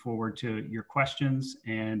looking forward to your questions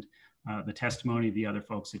and the testimony of the other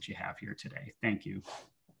folks that you have here today. Thank you.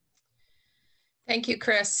 Thank you,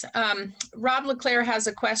 Chris. Rob LeClaire has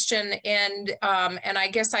a question, and I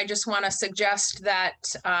guess I just want to suggest that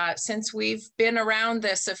since we've been around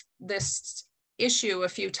this issue a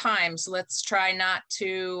few times, let's try not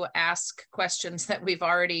to ask questions that we've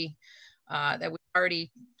already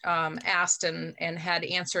asked and had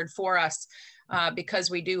answered for us, because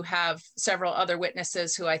we do have several other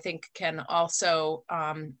witnesses who I think can also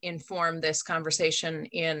inform this conversation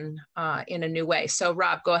in a new way. So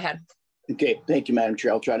Rob, go ahead. Okay, thank you, Madam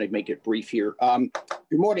Chair. I'll try to make it brief here. Good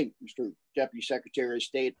morning, Mr. Deputy Secretary of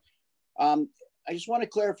State. I just want to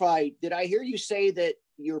clarify, did I hear you say that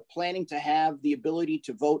you're planning to have the ability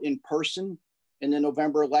to vote in person in the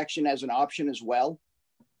November election as an option as well?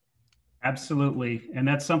 Absolutely. And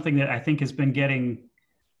that's something that I think has been getting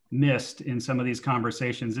missed in some of these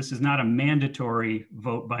conversations. This is not a mandatory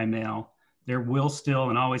vote by mail. There will still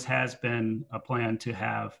and always has been a plan to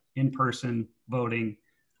have in-person voting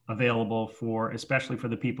available for, especially for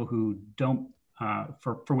the people who don't,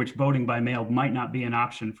 for which voting by mail might not be an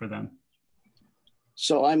option for them.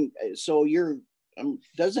 So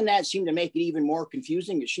doesn't that seem to make it even more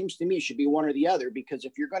confusing? It seems to me it should be one or the other, because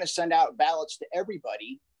if you're going to send out ballots to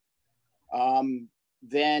everybody,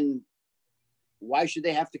 then why should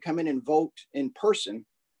they have to come in and vote in person,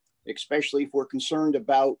 especially if we're concerned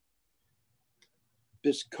about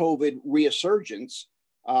this COVID resurgence?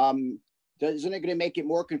 Isn't it going to make it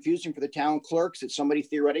more confusing for the town clerks that somebody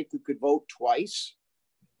theoretically could vote twice?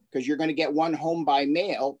 Because you're going to get one home by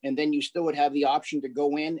mail, and then you still would have the option to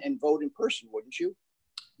go in and vote in person, wouldn't you?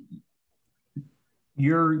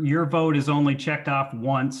 Your vote is only checked off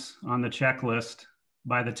once on the checklist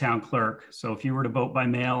by the town clerk. So if you were to vote by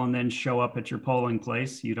mail and then show up at your polling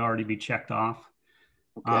place, you'd already be checked off.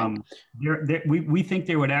 Okay. We think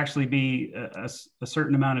there would actually be a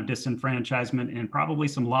certain amount of disenfranchisement and probably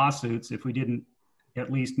some lawsuits if we didn't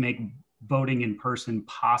at least make voting in person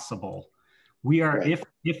possible. We are, right.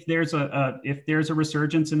 if there's a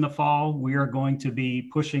resurgence in the fall, we are going to be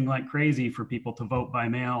pushing like crazy for people to vote by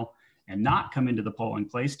mail and not come into the polling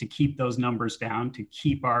place to keep those numbers down, to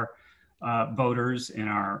keep our voters and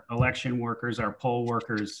our election workers, our poll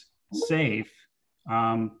workers safe.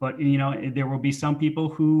 But you know, there will be some people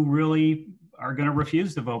who really are going to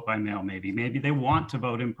refuse to vote by mail. Maybe they want to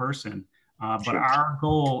vote in person. But our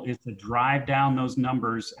goal is to drive down those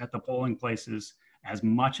numbers at the polling places as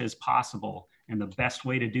much as possible. And the best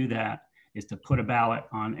way to do that is to put a ballot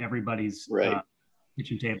on everybody's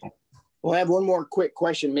kitchen table. Well, I have one more quick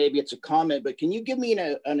question. Maybe it's a comment, but can you give me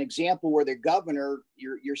an example where the governor,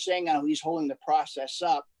 you're saying how he's holding the process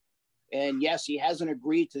up, and yes, he hasn't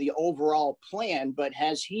agreed to the overall plan, but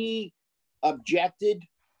has he objected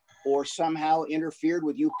or somehow interfered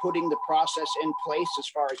with you putting the process in place as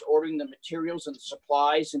far as ordering the materials and the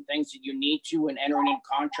supplies and things that you need to and entering in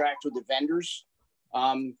contracts with the vendors?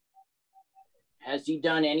 Has he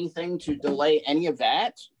done anything to delay any of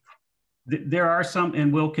that? There are some,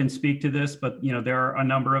 and Will can speak to this, but you know, there are a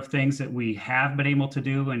number of things that we have been able to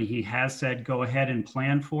do, and he has said, go ahead and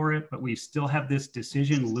plan for it, but we still have this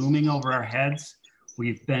decision looming over our heads.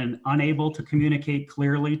 We've been unable to communicate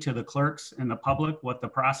clearly to the clerks and the public what the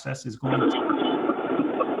process is going to be.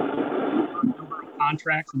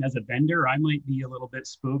 Contracts, and as a vendor, I might be a little bit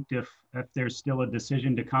spooked if there's still a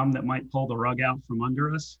decision to come that might pull the rug out from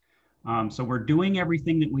under us. So we're doing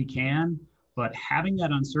everything that we can. But having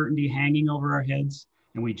that uncertainty hanging over our heads,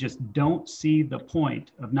 and we just don't see the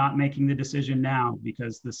point of not making the decision now,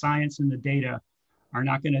 because the science and the data are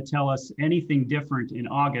not going to tell us anything different in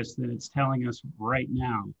August than it's telling us right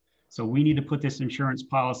now. So we need to put this insurance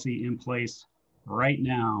policy in place right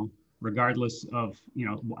now, regardless of,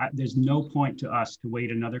 there's no point to us to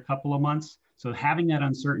wait another couple of months. So having that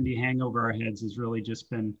uncertainty hang over our heads has really just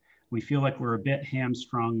been, we feel like we're a bit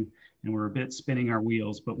hamstrung and we're a bit spinning our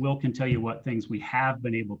wheels, but Will can tell you what things we have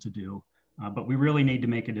been able to do. But we really need to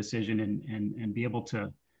make a decision and be able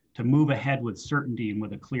to move ahead with certainty and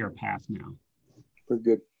with a clear path now. Very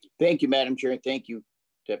good. Thank you, Madam Chair. Thank you,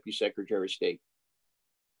 Deputy Secretary of State.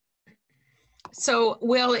 So,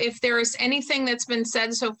 Will, if there is anything that's been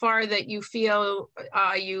said so far that you feel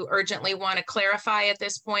you urgently want to clarify at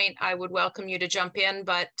this point, I would welcome you to jump in.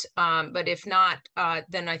 But if not,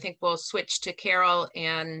 then I think we'll switch to Carol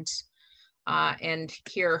and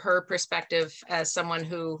hear her perspective as someone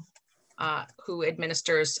who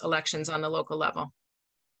administers elections on the local level.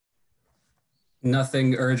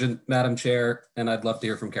 Nothing urgent, Madam Chair, and I'd love to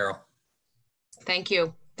hear from Carol. Thank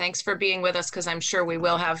you. Thanks for being with us, because I'm sure we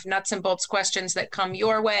will have nuts and bolts questions that come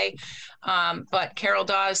your way. But Carol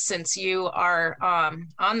Dawes, since you are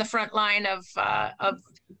on the front line of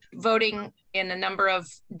voting in a number of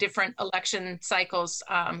different election cycles,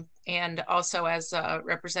 and also as a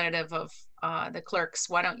representative of the clerks,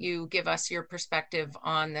 why don't you give us your perspective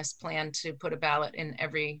on this plan to put a ballot in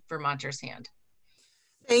every Vermonter's hand?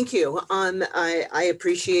 Thank you. I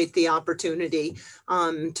appreciate the opportunity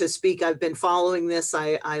to speak. I've been following this.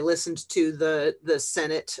 I listened to the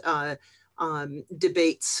Senate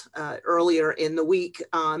debates earlier in the week.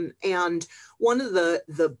 And one of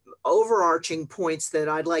the overarching points that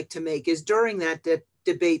I'd like to make is during that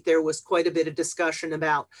debate, there was quite a bit of discussion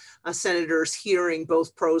about senators hearing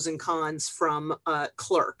both pros and cons from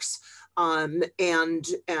clerks. And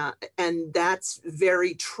that's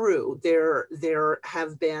very true. There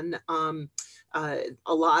have been a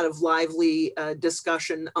lot of lively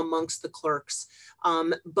discussion amongst the clerks,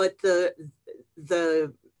 but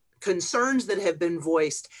the concerns that have been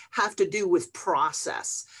voiced have to do with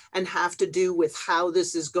process and have to do with how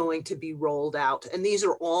this is going to be rolled out. And these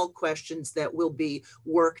are all questions that will be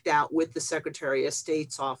worked out with the Secretary of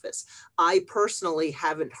State's office. I personally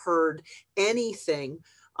haven't heard anything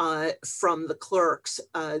from the clerks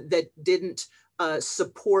that didn't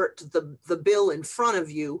support the bill in front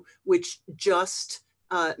of you, which just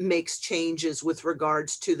makes changes with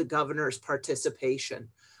regards to the governor's participation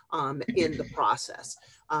in the process.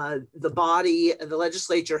 The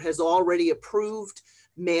legislature has already approved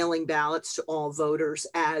mailing ballots to all voters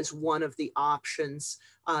as one of the options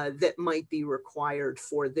that might be required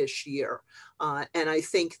for this year. And I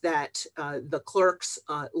think that the clerks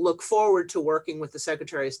look forward to working with the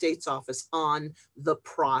Secretary of State's office on the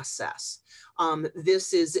process.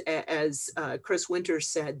 This is, as Chris Winters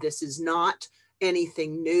said, this is not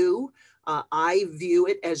anything new. I view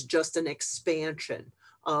it as just an expansion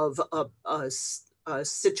of a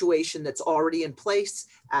situation that's already in place.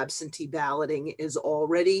 Absentee balloting is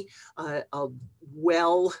already a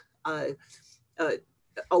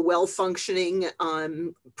well-functioning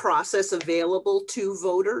process available to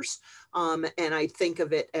voters. And I think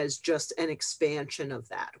of it as just an expansion of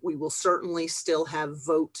that. We will certainly still have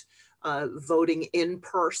voting in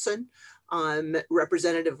person.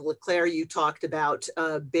 Representative LeClaire, you talked about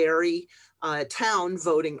Barry Town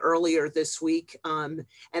voting earlier this week. And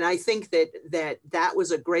I think that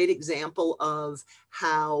was a great example of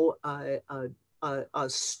how a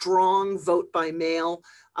strong vote by mail,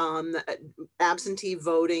 absentee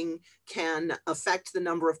voting can affect the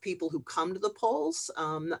number of people who come to the polls.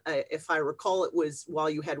 If I recall, it was while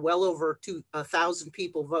you had well over 1,000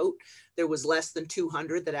 people vote, there was less than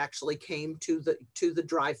 200 that actually came to the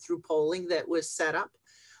drive-through polling that was set up.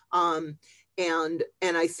 And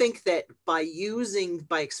I think that by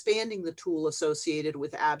expanding the tool associated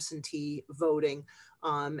with absentee voting,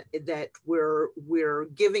 that we're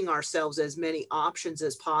giving ourselves as many options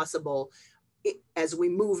as possible as we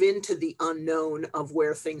move into the unknown of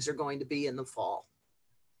where things are going to be in the fall.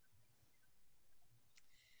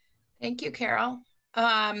 Thank you, Carol.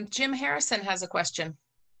 Jim Harrison has a question.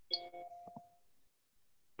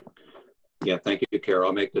 Yeah, thank you, Carol.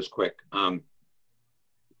 I'll make this quick.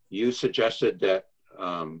 You suggested that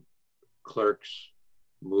clerks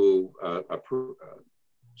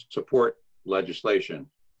support legislation.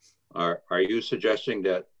 Are you suggesting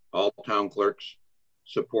that all town clerks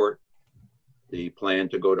support the plan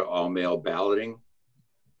to go to all mail balloting?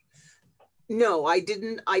 No, I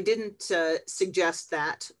didn't suggest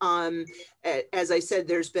that. As I said,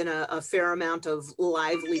 there's been a fair amount of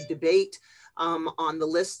lively debate on the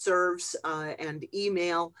listservs and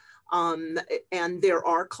email. And there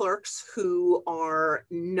are clerks who are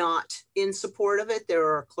not in support of it. There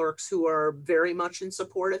are clerks who are very much in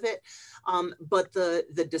support of it. But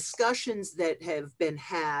the discussions that have been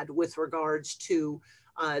had with regards to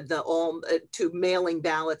to mailing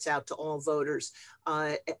ballots out to all voters,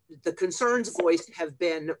 the concerns voiced have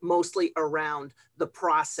been mostly around the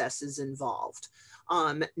processes involved,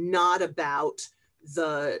 not about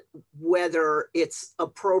whether it's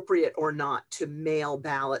appropriate or not to mail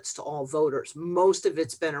ballots to all voters. Most of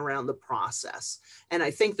it's been around the process. And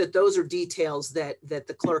I think that those are details that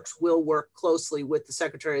the clerks will work closely with the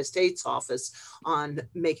Secretary of State's office on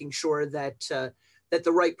making sure that, that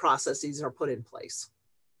the right processes are put in place.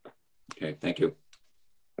 Okay, thank you.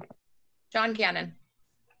 John Gannon.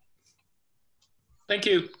 Thank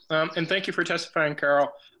you. And thank you for testifying,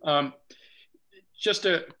 Carol. Just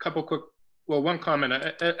a couple quick, well, one comment.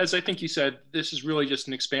 As I think you said, this is really just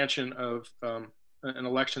an expansion of an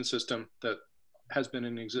election system that has been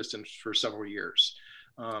in existence for several years.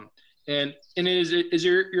 And is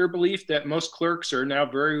your belief that most clerks are now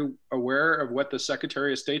very aware of what the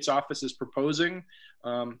Secretary of State's office is proposing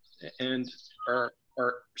and are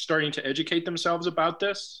starting to educate themselves about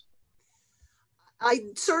this? I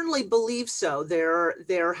certainly believe so.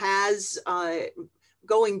 There has,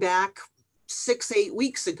 going back 6-8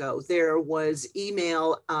 weeks ago, there was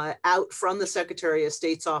email out from the Secretary of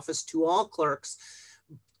State's office to all clerks,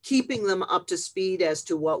 keeping them up to speed as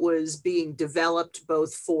to what was being developed,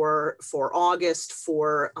 both for August,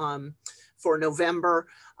 for November.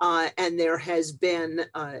 And there has been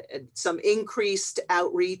some increased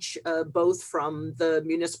outreach, both from the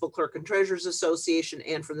Municipal Clerk and Treasurers Association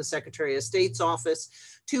and from the Secretary of State's office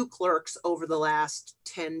to clerks over the last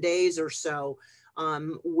 10 days or so,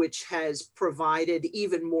 which has provided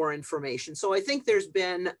even more information. So I think there's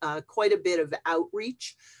been quite a bit of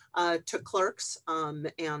outreach to clerks.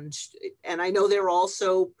 And I know they're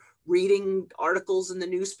also reading articles in the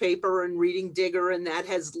newspaper and reading Digger, and that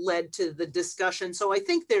has led to the discussion. So I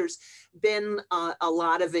think there's been a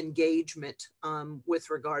lot of engagement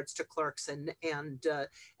with regards to clerks, and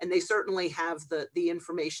they certainly have the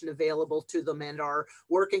information available to them and are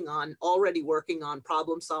already working on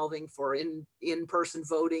problem solving for in-person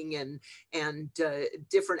voting and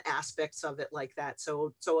different aspects of it like that.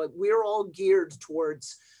 So we're all geared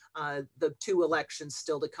towards the 2 elections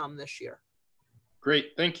still to come this year.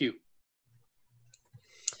 Great, thank you.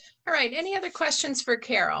 All right, any other questions for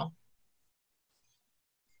Carol?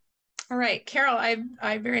 All right, Carol,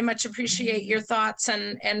 I very much appreciate your thoughts,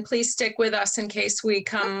 and please stick with us in case we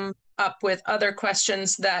come up with other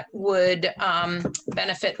questions that would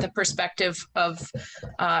benefit the perspective of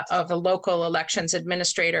a local elections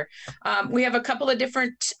administrator. We have a couple of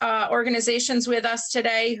different organizations with us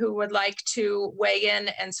today who would like to weigh in.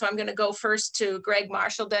 And so I'm going to go first to Greg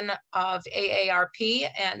Marshallden of AARP.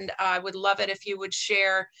 And I would love it if you would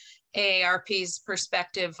share AARP's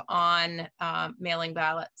perspective on mailing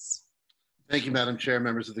ballots. Thank you, Madam Chair,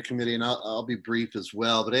 members of the committee, and I'll be brief as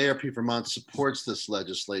well. But AARP Vermont supports this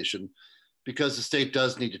legislation because the state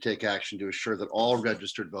does need to take action to assure that all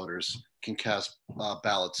registered voters can cast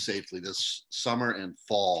ballots safely this summer and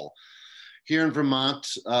fall. Here in Vermont,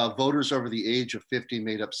 voters over the age of 50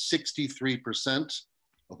 made up 63%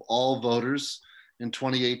 of all voters in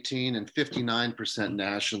 2018 and 59%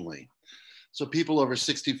 nationally. So people over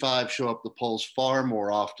 65 show up the polls far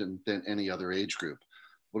more often than any other age group.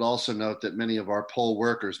 Would also note that many of our poll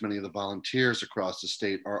workers, many of the volunteers across the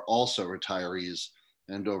state are also retirees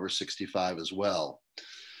and over 65 as well.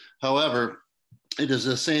 However, it is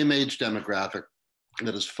the same age demographic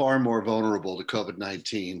that is far more vulnerable to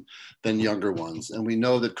COVID-19 than younger ones. And we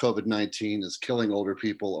know that COVID-19 is killing older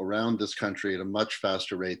people around this country at a much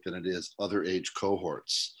faster rate than it is other age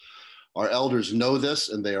cohorts. Our elders know this,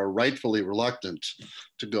 and they are rightfully reluctant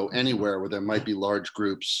to go anywhere where there might be large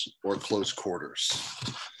groups or close quarters.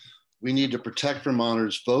 We need to protect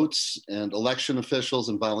Vermonters' votes, and election officials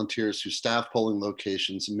and volunteers who staff polling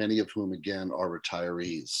locations, many of whom, again, are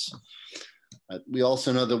retirees. We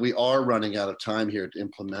also know that we are running out of time here to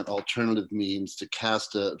implement alternative means to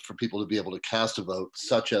for people to be able to cast a vote,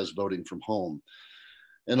 such as voting from home.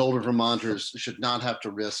 And older Vermonters should not have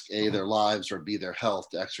to risk A, their lives, or B, their health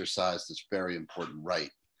to exercise this very important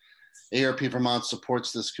right. AARP Vermont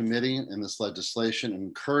supports this committee and this legislation and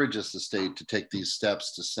encourages the state to take these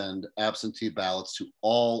steps to send absentee ballots to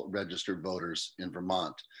all registered voters in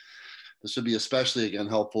Vermont. This would be especially, again,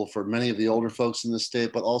 helpful for many of the older folks in the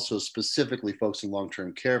state, but also specifically folks in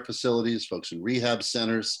long-term care facilities, folks in rehab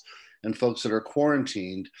centers, and folks that are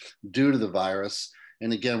quarantined due to the virus.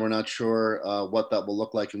 And again, we're not sure what that will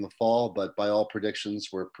look like in the fall, but by all predictions,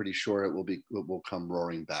 we're pretty sure it will come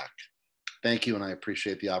roaring back. Thank you, and I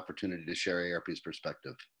appreciate the opportunity to share AARP's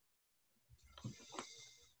perspective.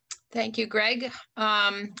 Thank you, Greg.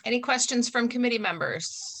 Any questions from committee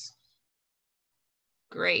members?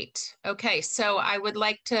 Great. Okay, so I would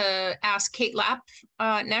like to ask Kate Lapp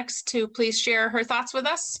next to please share her thoughts with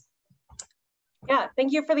us. Yeah,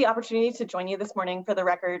 thank you for the opportunity to join you this morning. For the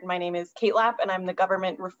record, my name is Kate Lapp, and I'm the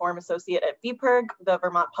Government Reform Associate at VPIRG, the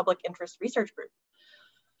Vermont Public Interest Research Group.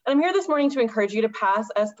 And I'm here this morning to encourage you to pass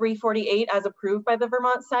S.348 as approved by the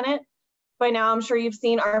Vermont Senate. By now, I'm sure you've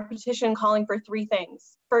seen our petition calling for 3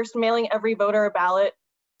 things. First, mailing every voter a ballot.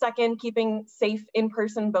 Second, keeping safe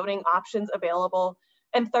in-person voting options available.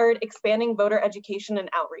 And third, expanding voter education and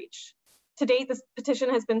outreach. To date, this petition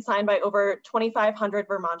has been signed by over 2,500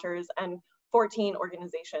 Vermonters and 14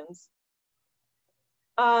 organizations.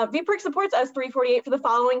 VPIRG supports S.348 for the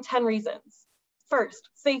following 10 reasons. First,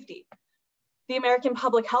 safety. The American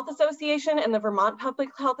Public Health Association and the Vermont Public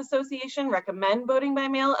Health Association recommend voting by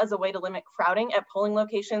mail as a way to limit crowding at polling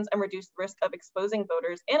locations and reduce the risk of exposing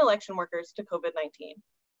voters and election workers to COVID-19.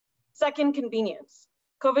 Second, convenience.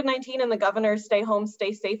 COVID-19 and the governor's stay home,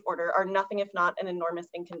 stay safe order are nothing if not an enormous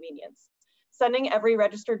inconvenience. Sending every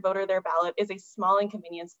registered voter their ballot is a small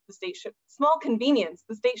inconvenience the state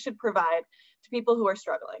should provide to people who are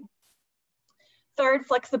struggling. Third,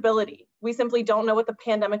 flexibility. We simply don't know what the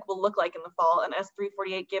pandemic will look like in the fall, and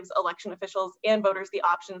S.348 gives election officials and voters the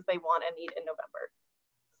options they want and need in November.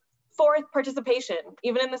 Fourth, participation.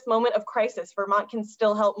 Even in this moment of crisis, Vermont can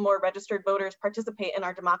still help more registered voters participate in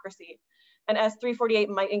our democracy, and S.348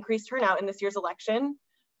 might increase turnout in this year's election.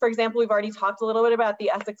 For example, we've already talked a little bit about the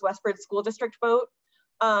Essex Westford School District vote.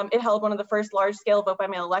 It held one of the first large-scale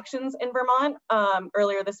vote-by-mail elections in Vermont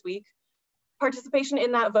earlier this week. Participation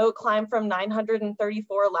in that vote climbed from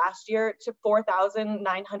 934 last year to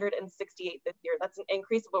 4,968 this year. That's an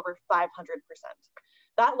increase of over 500%.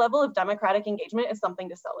 That level of democratic engagement is something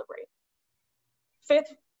to celebrate.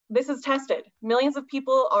 Fifth, this is tested. Millions of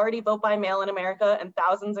people already vote by mail in America and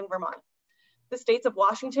thousands in Vermont. The states of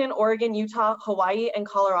Washington, Oregon, Utah, Hawaii, and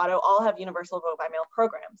Colorado all have universal vote-by-mail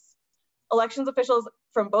programs. Elections officials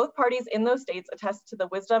from both parties in those states attest to the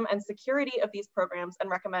wisdom and security of these programs and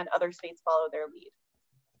recommend other states follow their lead.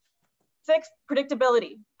 Sixth,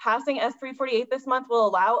 predictability. Passing S.348 this month will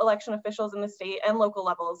allow election officials in the state and local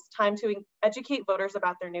levels time to educate voters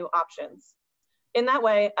about their new options. In that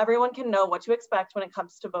way, everyone can know what to expect when it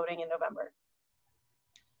comes to voting in November.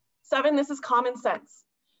 7, this is common sense.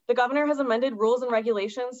 The governor has amended rules and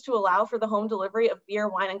regulations to allow for the home delivery of beer,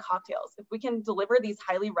 wine, and cocktails. If we can deliver these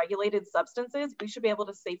highly regulated substances, we should be able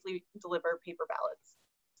to safely deliver paper ballots.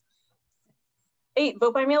 8,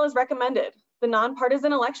 vote by mail is recommended. The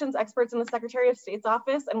nonpartisan elections experts in the Secretary of State's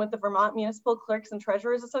office and with the Vermont Municipal Clerks and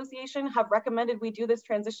Treasurers Association have recommended we do this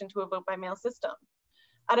transition to a vote by mail system.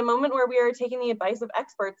 At a moment where we are taking the advice of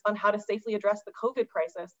experts on how to safely address the COVID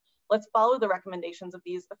crisis, let's follow the recommendations of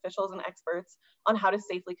these officials and experts on how to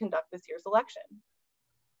safely conduct this year's election.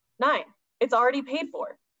 9, it's already paid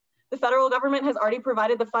for. The federal government has already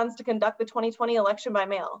provided the funds to conduct the 2020 election by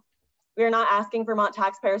mail. We are not asking Vermont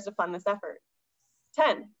taxpayers to fund this effort.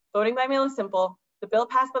 10, voting by mail is simple. The bill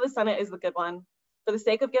passed by the Senate is the good one. For the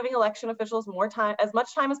sake of giving election officials more time, as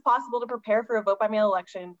much time as possible to prepare for a vote by mail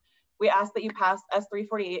election, we ask that you pass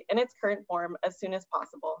S.348 in its current form as soon as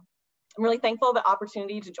possible. I'm really thankful for the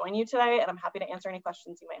opportunity to join you today, and I'm happy to answer any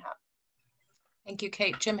questions you may have. Thank you,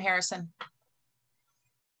 Kate. Jim Harrison.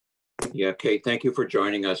 Yeah, Kate, thank you for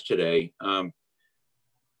joining us today. Do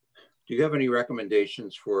you have any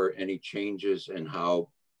recommendations for any changes in how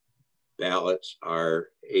ballots are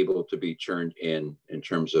able to be turned in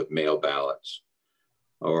terms of mail ballots?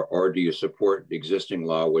 Or do you support the existing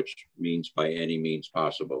law, which means by any means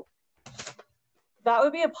possible? That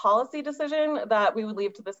would be a policy decision that we would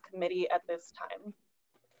leave to this committee at this time.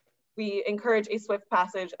 We encourage a swift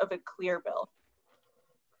passage of a clear bill,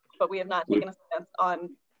 but we have not taken a stance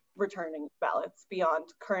on returning ballots beyond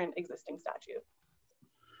current existing statute.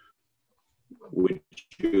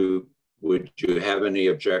 Would you have any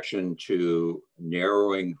objection to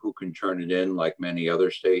narrowing who can turn it in like many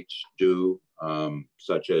other states do,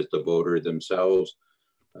 such as the voter themselves,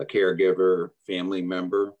 a caregiver, family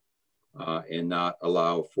member, and not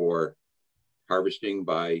allow for harvesting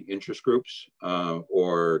by interest groups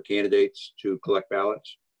or candidates to collect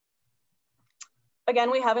ballots?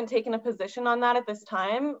 Again, we haven't taken a position on that at this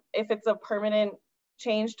time. If it's a permanent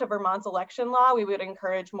change to Vermont's election law, we would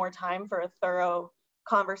encourage more time for a thorough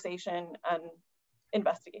conversation and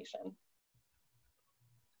investigation.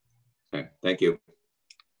 Okay, thank you.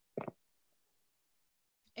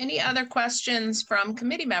 Any other questions from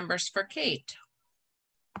committee members for Kate?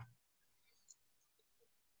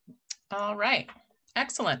 All right,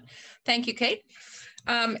 excellent. Thank you, Kate.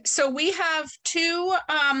 So we have two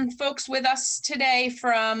folks with us today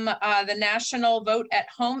from the National Vote at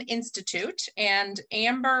Home Institute, and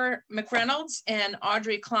Amber McReynolds and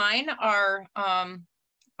Audrey Klein are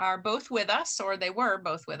both with us, or they were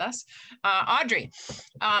both with us. Audrey,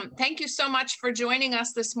 thank you so much for joining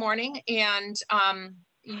us this morning, and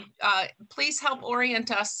please help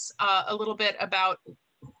orient us a little bit about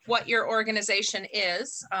what your organization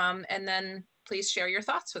is, and then please share your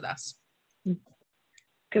thoughts with us.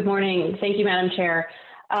 Good morning. Thank you, Madam Chair.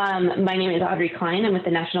 My name is Audrey Klein. I'm with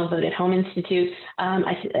the National Vote at Home Institute.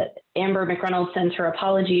 Amber McReynolds sends her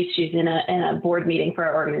apologies. She's in a board meeting for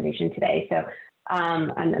our organization today, so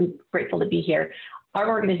I'm grateful to be here. Our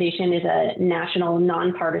organization is a national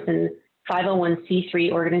nonpartisan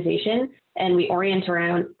 501c3 organization, and we orient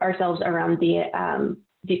ourselves around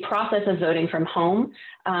the process of voting from home,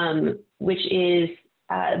 which is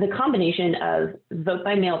the combination of vote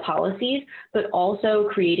by mail policies, but also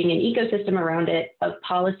creating an ecosystem around it of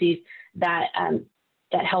policies that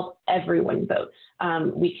help everyone vote.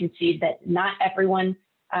 We concede that not everyone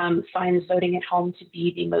finds voting at home to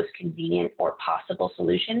be the most convenient or possible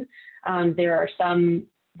solution. There are some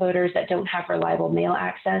voters that don't have reliable mail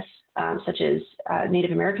access, such as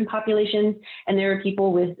Native American populations, and there are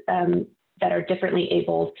people with that are differently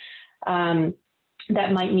abled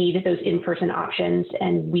that might need those in-person options,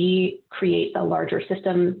 and we create a larger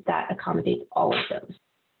system that accommodates all of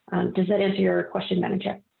those. Does that answer your question, Madam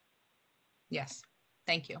Chair? Yes,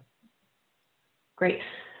 thank you. Great.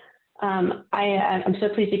 I'm so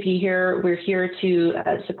pleased to be here. We're here to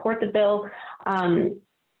support the bill. And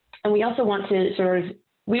we also want to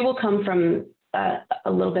we will come from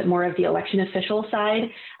a little bit more of the election official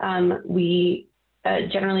side. We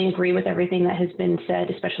generally agree with everything that has been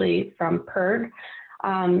said, especially from PIRG.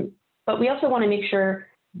 But we also want to make sure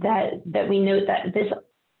that we note that this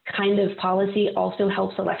kind of policy also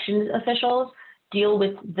helps elections officials deal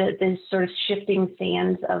with the sort of shifting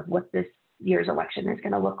sands of what this year's election is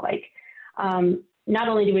going to look like. Not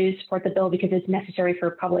only do we support the bill because it's necessary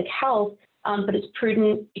for public health, but it's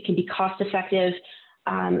prudent, it can be cost effective,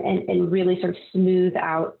 and really sort of smooth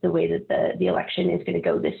out the way that the election is going to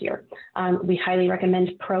go this year. We highly recommend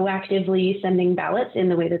proactively sending ballots in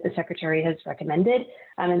the way that the Secretary has recommended,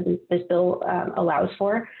 and this bill allows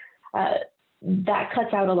for. That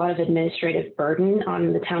cuts out a lot of administrative burden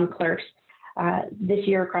on the town clerks. This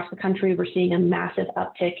year across the country, we're seeing a massive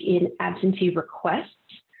uptick in absentee requests.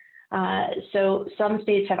 So some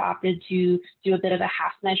states have opted to do a bit of a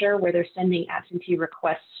half measure where they're sending absentee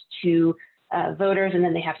requests to voters, and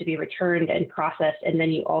then they have to be returned and processed, and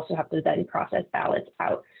then you also have to then process ballots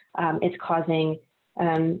out. It's causing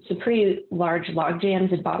some pretty large log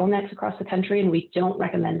jams and bottlenecks across the country, and we don't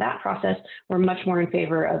recommend that process. We're much more in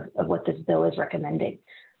favor of what this bill is recommending.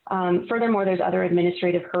 Furthermore, there's other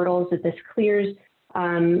administrative hurdles that this clears,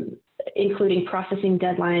 including processing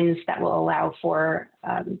deadlines that will allow for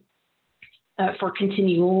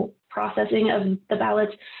continual processing of the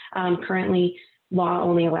ballots. Currently, law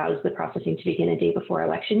only allows the processing to begin a day before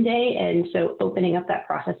Election Day, and so opening up that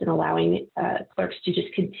process and allowing clerks to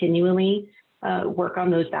just continually work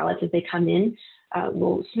on those ballots as they come in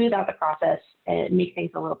will smooth out the process and make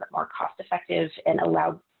things a little bit more cost effective and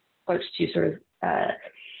allow clerks to sort of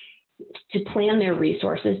to plan their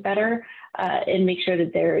resources better and make sure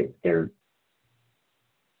that they're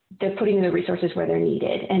putting the resources where they're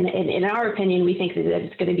needed. And in our opinion, we think that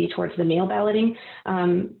it's going to be towards the mail balloting,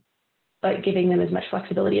 but giving them as much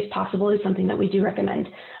flexibility as possible is something that we do recommend.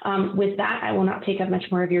 With that, I will not take up much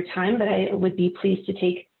more of your time, but I would be pleased to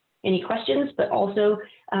take any questions, but also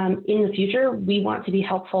in the future, we want to be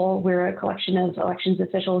helpful. We're a collection of elections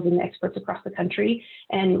officials and experts across the country,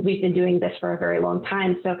 and we've been doing this for a very long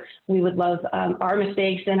time. So we would love our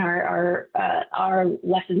mistakes and our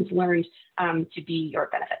lessons learned to be your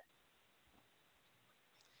benefit.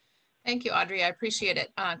 Thank you, Audrey. I appreciate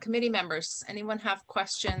it. Committee members, anyone have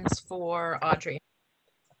questions for Audrey?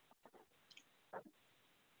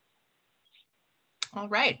 All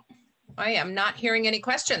right. I am not hearing any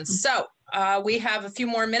questions. So we have a few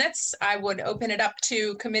more minutes. I would open it up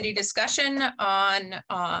to committee discussion on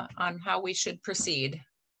how we should proceed.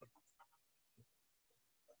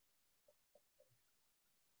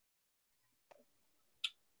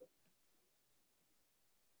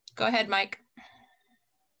 Go ahead, Mike.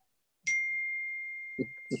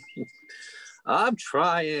 I'm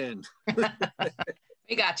trying.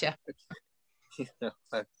 We got you.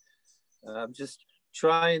 I'm just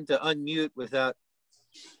trying to unmute without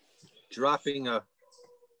dropping a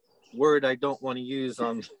word I don't want to use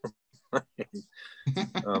on.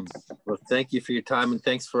 Well, thank you for your time, and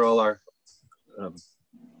thanks for all our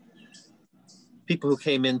people who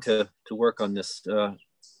came in to work on this.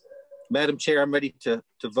 Madam Chair, I'm ready to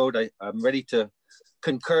vote. I'm ready to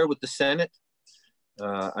concur with the Senate.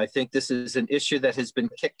 I think this is an issue that has been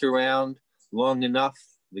kicked around long enough.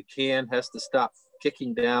 The can has to stop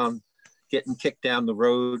getting kicked down the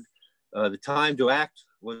road. The time to act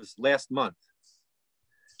was last month.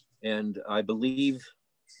 And I believe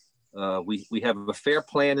we have a fair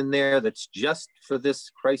plan in there that's just for this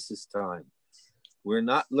crisis time. We're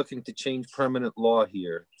not looking to change permanent law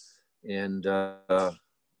here. And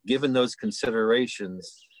given those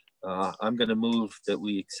considerations, I'm going to move that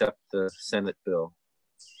we accept the Senate bill.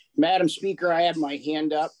 Madam Speaker, I have my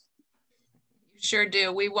hand up. You sure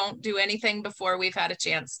do. We won't do anything before we've had a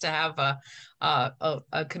chance to have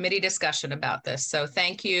a committee discussion about this. So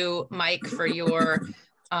thank you, Mike, for your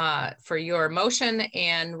motion,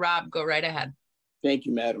 and Rob, go right ahead. Thank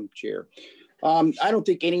you, Madam Chair. I don't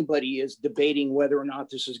think anybody is debating whether or not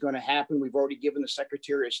this is going to happen. We've already given the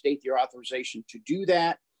Secretary of State the authorization to do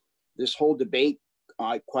that. This whole debate,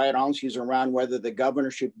 quite honestly, is around whether the governor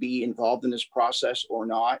should be involved in this process or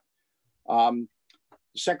not. The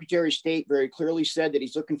Secretary of State very clearly said that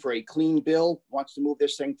he's looking for a clean bill, wants to move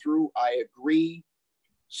this thing through. I agree.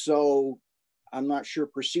 So I'm not sure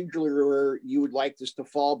procedurally where you would like this to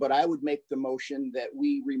fall, but I would make the motion that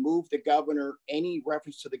we remove the governor, any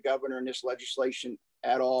reference to the governor in this legislation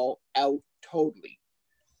at all, out totally.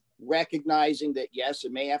 Recognizing that, yes,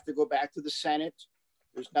 it may have to go back to the Senate.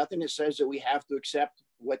 There's nothing that says that we have to accept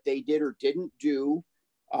what they did or didn't do.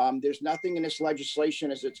 There's nothing in this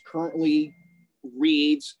legislation as it's currently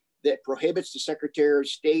reads that prohibits the Secretary of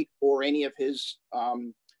State or any of his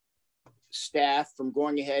staff from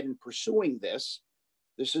going ahead and pursuing this.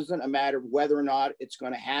 This isn't a matter of whether or not it's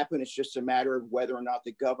going to happen. It's just a matter of whether or not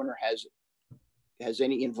the governor has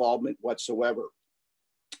any involvement whatsoever.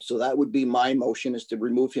 So that would be my motion, is to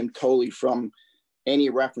remove him totally from any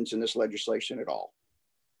reference in this legislation at all.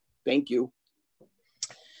 Thank you.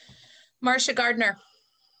 Marcia Gardner.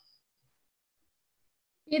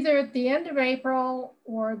 Either at the end of April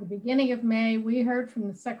or the beginning of May, we heard from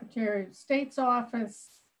the Secretary of State's office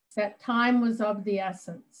that time was of the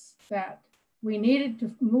essence, that we needed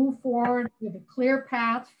to move forward with a clear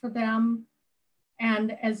path for them.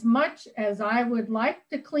 And as much as I would like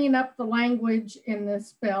to clean up the language in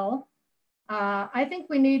this bill, I think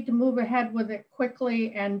we need to move ahead with it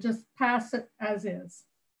quickly and just pass it as is.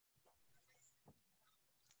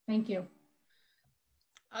 Thank you.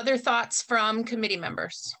 Other thoughts from committee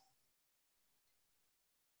members?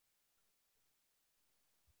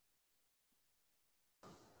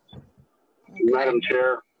 Okay. Madam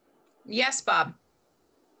Chair. Yes, Bob.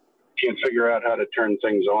 Can't figure out how to turn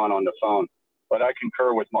things on the phone, but I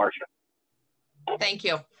concur with Marcia. Thank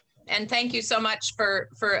you. And thank you so much for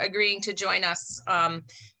agreeing to join us.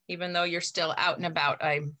 Even though you're still out and about,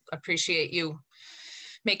 I appreciate you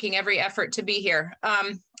making every effort to be here.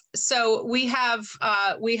 So we have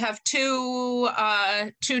two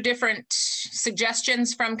different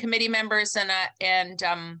suggestions from committee members, and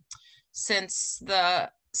since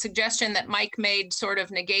the suggestion that Mike made sort of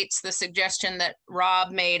negates the suggestion that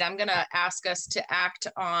Rob made, I'm going to ask us to act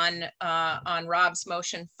on Rob's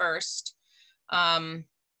motion first.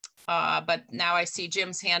 But now I see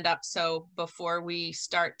Jim's hand up, so before we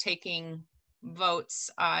start taking votes,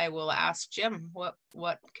 I will ask Jim,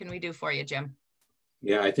 what can we do for you, Jim?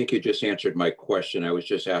 Yeah, I think you just answered my question. I was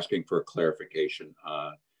just asking for a clarification.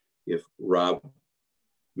 If Rob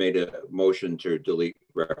made a motion to delete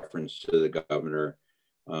reference to the governor,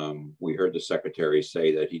 we heard the secretary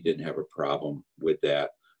say that he didn't have a problem with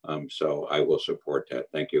that. So I will support that.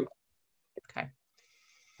 Thank you. Okay.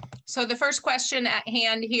 So the first question at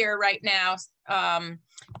hand here right now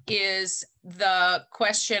is the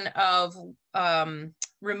question of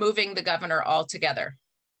removing the governor altogether.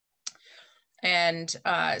 And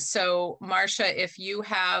so Marcia, if you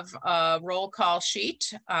have a roll call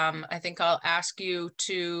sheet, I think I'll ask you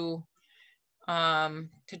to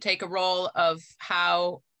take a roll of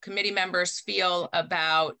how committee members feel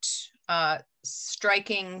about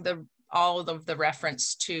striking all of the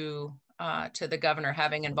reference to the governor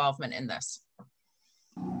having involvement in this.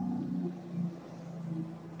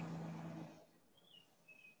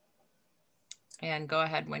 And go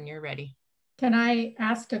ahead when you're ready. Can I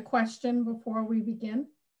ask a question before we begin?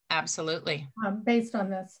 Absolutely. Based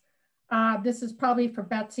on this. This is probably for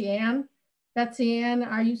Betsy Ann. Betsy Ann,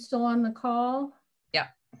 are you still on the call? Yeah.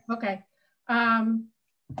 Okay.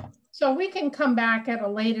 So we can come back at a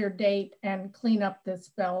later date and clean up this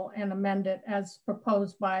bill and amend it as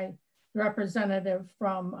proposed by the representative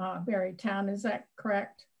from Berrytown. Is that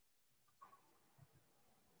correct?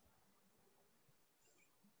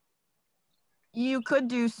 You could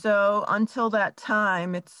do so. Until that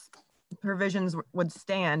time, its provisions would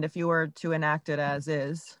stand if you were to enact it as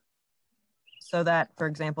is. So that, for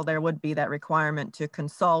example, there would be that requirement to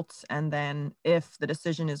consult, and then if the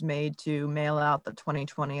decision is made to mail out the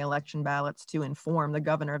 2020 election ballots, to inform the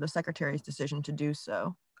governor of the secretary's decision to do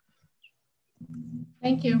so.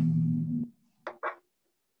 Thank you.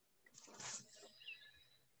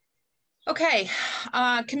 Okay,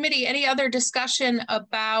 committee, any other discussion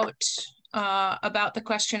about the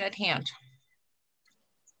question at hand?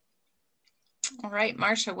 All right,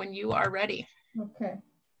 Marcia, when you are ready. Okay.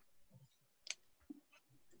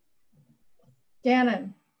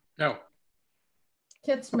 Gannon. No.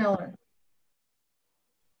 Kitzmiller.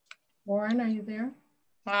 Warren, are you there?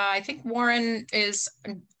 I think Warren is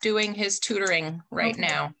doing his tutoring right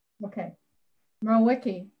now. Okay.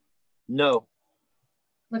 Mrowicki. No.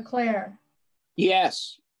 LeClaire.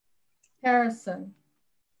 Yes. Harrison.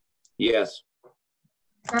 Yes.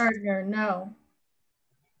 Gardner, no.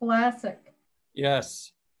 Vlasic.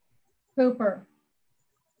 Yes. Cooper.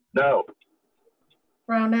 No.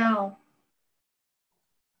 Brownell.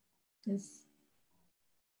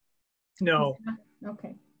 No.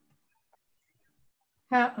 Okay.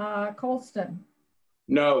 Colston.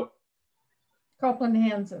 No. Copeland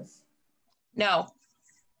Hanses. No.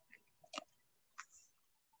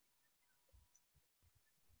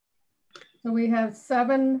 So we have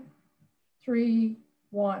 7-3-1.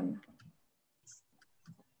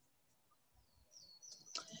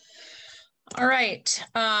 All right.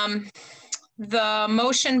 The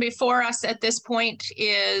motion before us at this point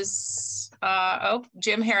is, oh,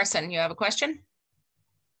 Jim Harrison, you have a question?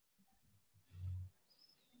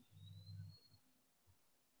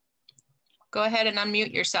 Go ahead and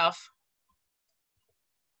unmute yourself.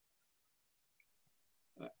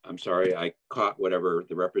 I'm sorry, I caught whatever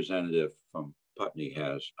the representative from Putney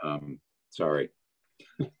has. Sorry.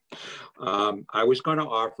 I was going to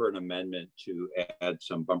offer an amendment to add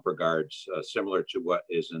some bumper guards similar to what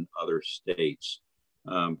is in other states.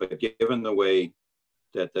 But given the way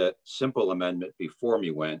that that simple amendment before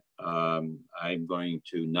me went, I'm going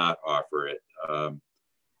to not offer it.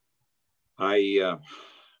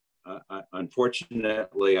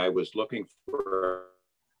 Unfortunately, I was looking for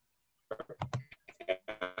a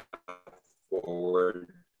path forward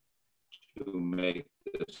to make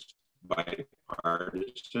this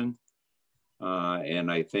bipartisan.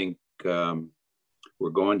 And I think we're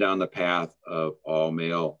going down the path of all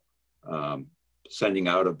mail sending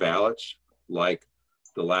out of ballots, like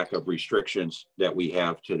the lack of restrictions that we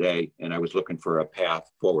have today. And I was looking for a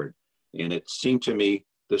path forward. And it seemed to me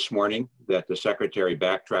this morning that the secretary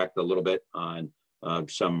backtracked a little bit on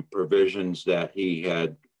some provisions that he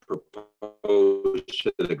had proposed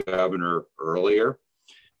to the governor earlier.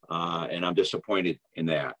 And I'm disappointed in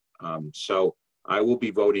that. So I will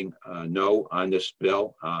be voting no on this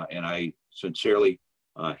bill. And I sincerely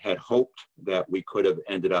had hoped that we could have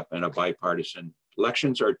ended up in a bipartisan.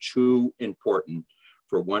 Elections are too important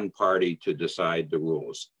for one party to decide the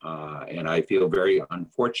rules. And I feel very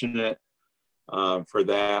unfortunate for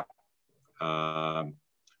that.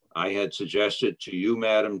 I had suggested to you,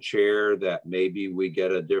 Madam Chair, that maybe we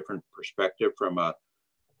get a different perspective from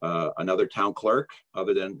another town clerk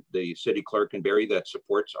other than the city clerk in Barrie that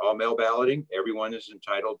supports all mail balloting. Everyone is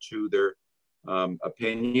entitled to their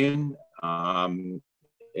opinion.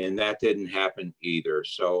 And that didn't happen either.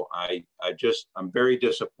 So I'm very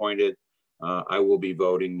disappointed. I will be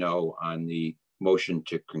voting no on the motion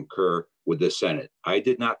to concur with the Senate. I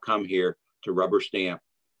did not come here to rubber stamp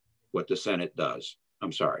what the Senate does.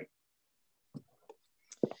 I'm sorry.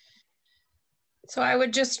 So I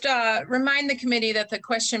would just remind the committee that the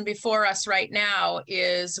question before us right now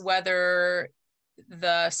is whether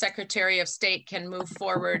the Secretary of State can move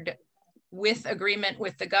forward with agreement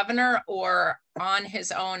with the governor or on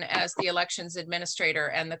his own as the elections administrator.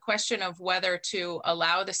 And the question of whether to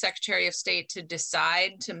allow the Secretary of State to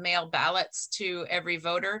decide to mail ballots to every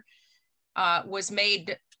voter was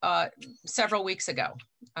made several weeks ago.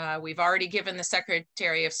 We've already given the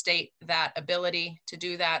Secretary of State that ability to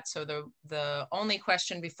do that. So the only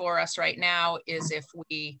question before us right now is if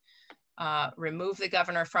we remove the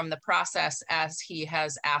governor from the process as he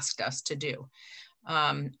has asked us to do.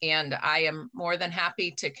 And I am more than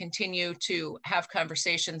happy to continue to have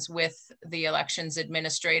conversations with the elections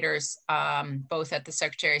administrators, both at the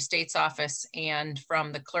Secretary of State's office and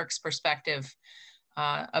from the clerk's perspective,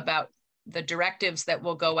 about the directives that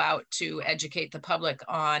will go out to educate the public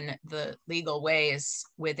on the legal ways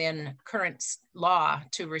within current law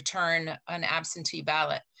to return an absentee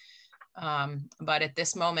ballot. But at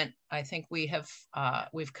this moment, I think we've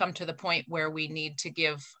come to the point where we need to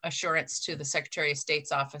give assurance to the Secretary of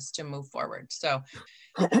State's office to move forward. So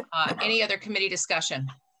any other committee discussion?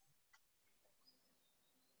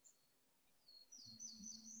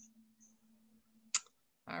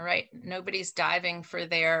 All right, nobody's diving for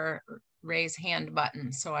their raise hand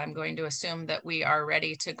button. So I'm going to assume that we are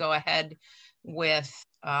ready to go ahead with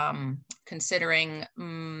considering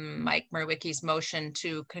Mike Murwicki's motion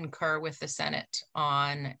to concur with the Senate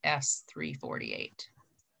on S.348.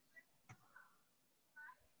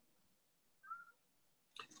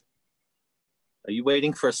 Are you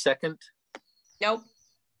waiting for a second? Nope.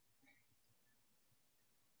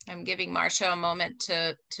 I'm giving Marcia a moment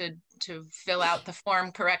to fill out the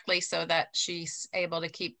form correctly so that she's able to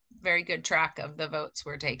keep very good track of the votes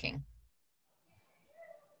we're taking.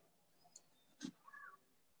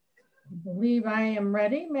 I believe I am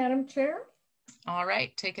ready, Madam Chair. All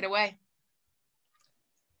right, take it away.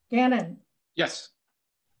 Gannon. Yes.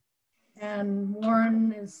 And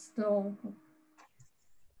Warren is still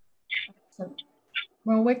absent.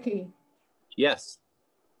 Murwicki. Yes.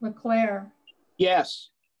 LeClaire. Yes.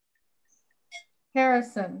 No.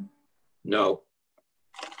 Harrison.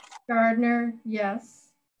 Gardner, yes.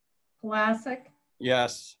 Plasek.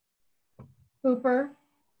 Yes. Cooper.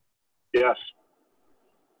 Yes.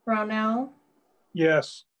 Brownell.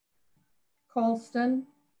 Yes. Colston.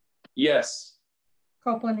 Yes.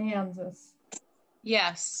 Copeland-Hansis.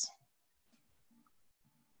 Yes.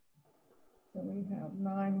 So we have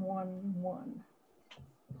 9-1-1.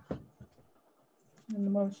 And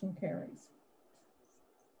the motion carries.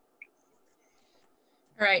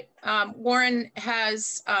 All right. Warren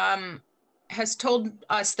has told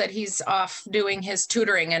us that he's off doing his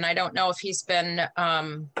tutoring, and I don't know if he's been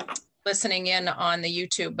listening in on the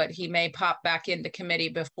YouTube, but he may pop back into committee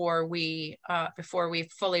before we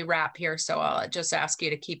fully wrap here. So I'll just ask you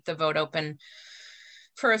to keep the vote open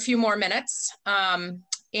for a few more minutes.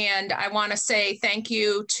 And I want to say thank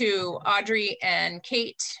you to Audrey and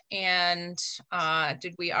Kate. And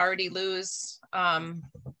did we already lose our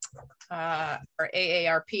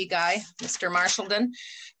AARP guy, Mr. Marshallton?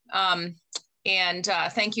 And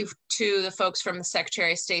thank you to the folks from the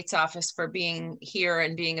Secretary of State's office for being here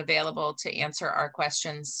and being available to answer our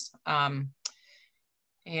questions. Are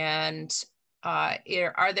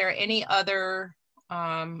there any other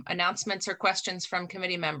announcements or questions from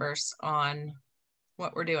committee members on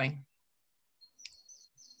what we're doing?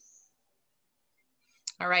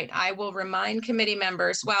 All right, I will remind committee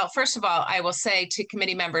members. Well, first of all, I will say to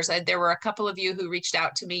committee members, there were a couple of you who reached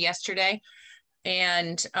out to me yesterday,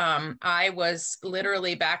 and I was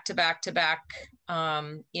literally back to back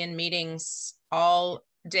in meetings all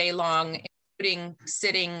day long, including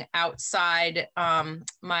sitting outside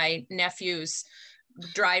my nephew's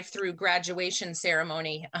drive-through graduation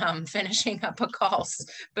ceremony, finishing up a calls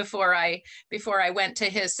before I went to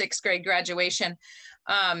his 6th grade graduation.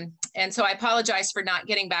 And so I apologize for not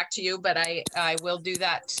getting back to you, but I will do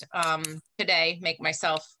that today, make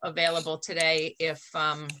myself available today if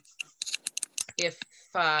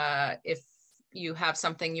you have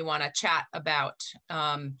something you want to chat about.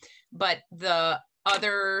 But the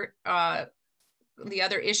other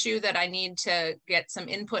issue that I need to get some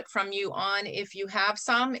input from you on, if you have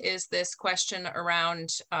some, is this question around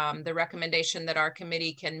the recommendation that our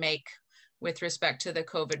committee can make with respect to the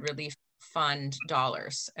COVID relief fund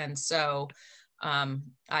dollars. And so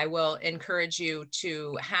I will encourage you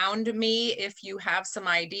to hound me if you have some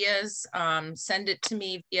ideas. Send it to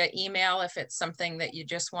me via email if it's something that you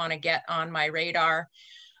just want to get on my radar.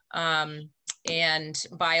 And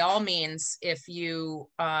by all means, if you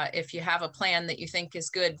have a plan that you think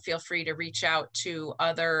is good, feel free to reach out to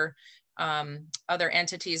other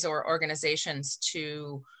entities or organizations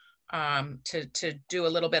to do a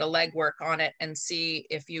little bit of legwork on it and see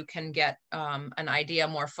if you can get an idea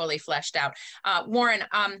more fully fleshed out. Warren,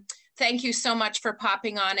 thank you so much for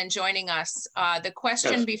popping on and joining us. The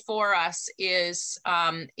question before us is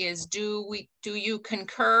do you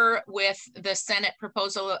concur with the Senate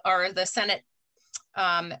proposal or the Senate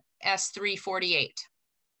S.348?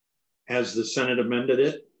 Has the Senate amended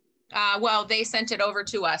it? Well, they sent it over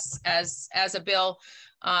to us as a bill,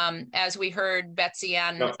 as we heard Betsy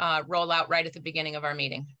Ann roll out right at the beginning of our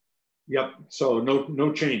meeting. Yep. So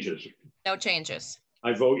no changes. No changes.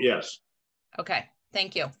 I vote yes. Okay,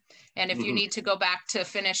 thank you. And if you need to go back to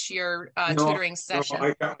finish your tutoring session.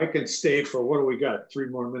 No, I can stay for, what do we got? 3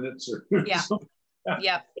 more minutes or yeah.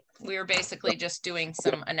 Yep. We were basically just doing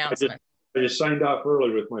some announcements. I just signed off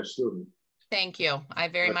early with my student. Thank you. I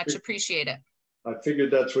very much appreciate it. I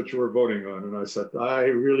figured that's what you were voting on. And I said, I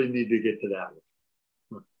really need to get to that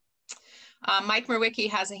one. Mike Merwicki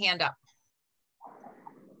has a hand up.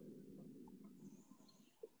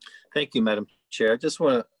 Thank you, Madam Chair. I just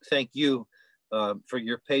want to thank you for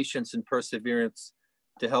your patience and perseverance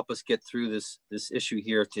to help us get through this issue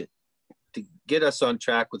here to get us on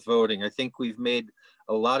track with voting. I think we've made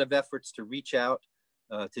a lot of efforts to reach out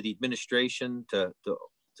to the administration, to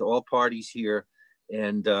all parties here.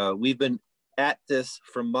 And we've been at this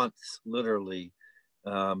for months, literally.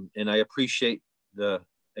 And I appreciate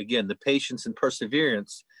again, the patience and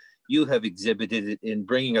perseverance you have exhibited in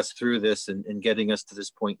bringing us through this and getting us to this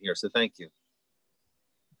point here. So thank you.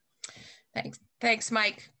 Thanks,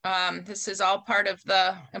 Mike. This is all part of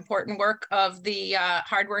the important work of the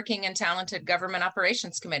hardworking and talented Government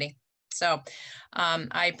Operations Committee. So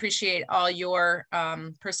I appreciate all your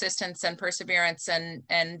persistence and perseverance,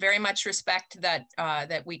 and very much respect that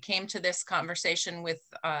that we came to this conversation with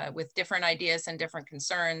different ideas and different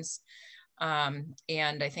concerns.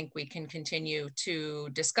 And I think we can continue to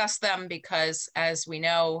discuss them because, as we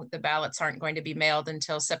know, the ballots aren't going to be mailed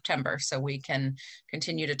until September. So we can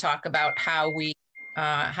continue to talk about how we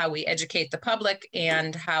educate the public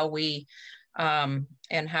and how we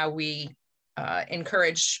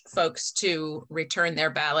encourage folks to return their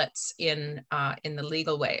ballots in the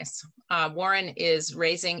legal ways. Warren is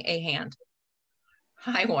raising a hand.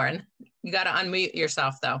 Hi, Warren. You got to unmute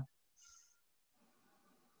yourself, though.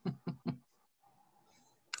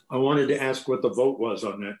 I wanted to ask what the vote was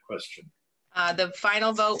on that question. The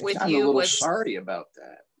final vote with I'm you a little was sorry about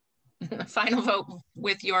that. The final vote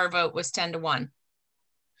with your vote was 10-1.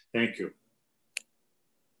 Thank you.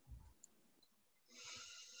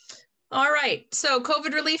 All right, so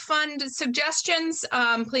COVID Relief Fund suggestions,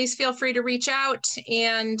 please feel free to reach out,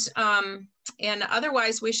 and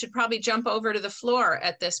otherwise we should probably jump over to the floor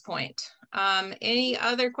at this point. Any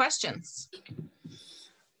other questions?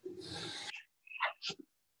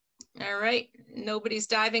 All right, nobody's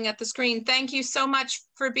diving at the screen. Thank you so much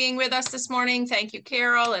for being with us this morning. Thank you,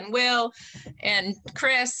 Carol and Will and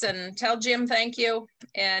Chris, and tell Jim thank you.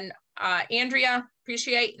 And Andrea,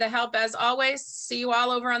 appreciate the help as always. See you all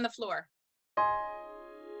over on the floor.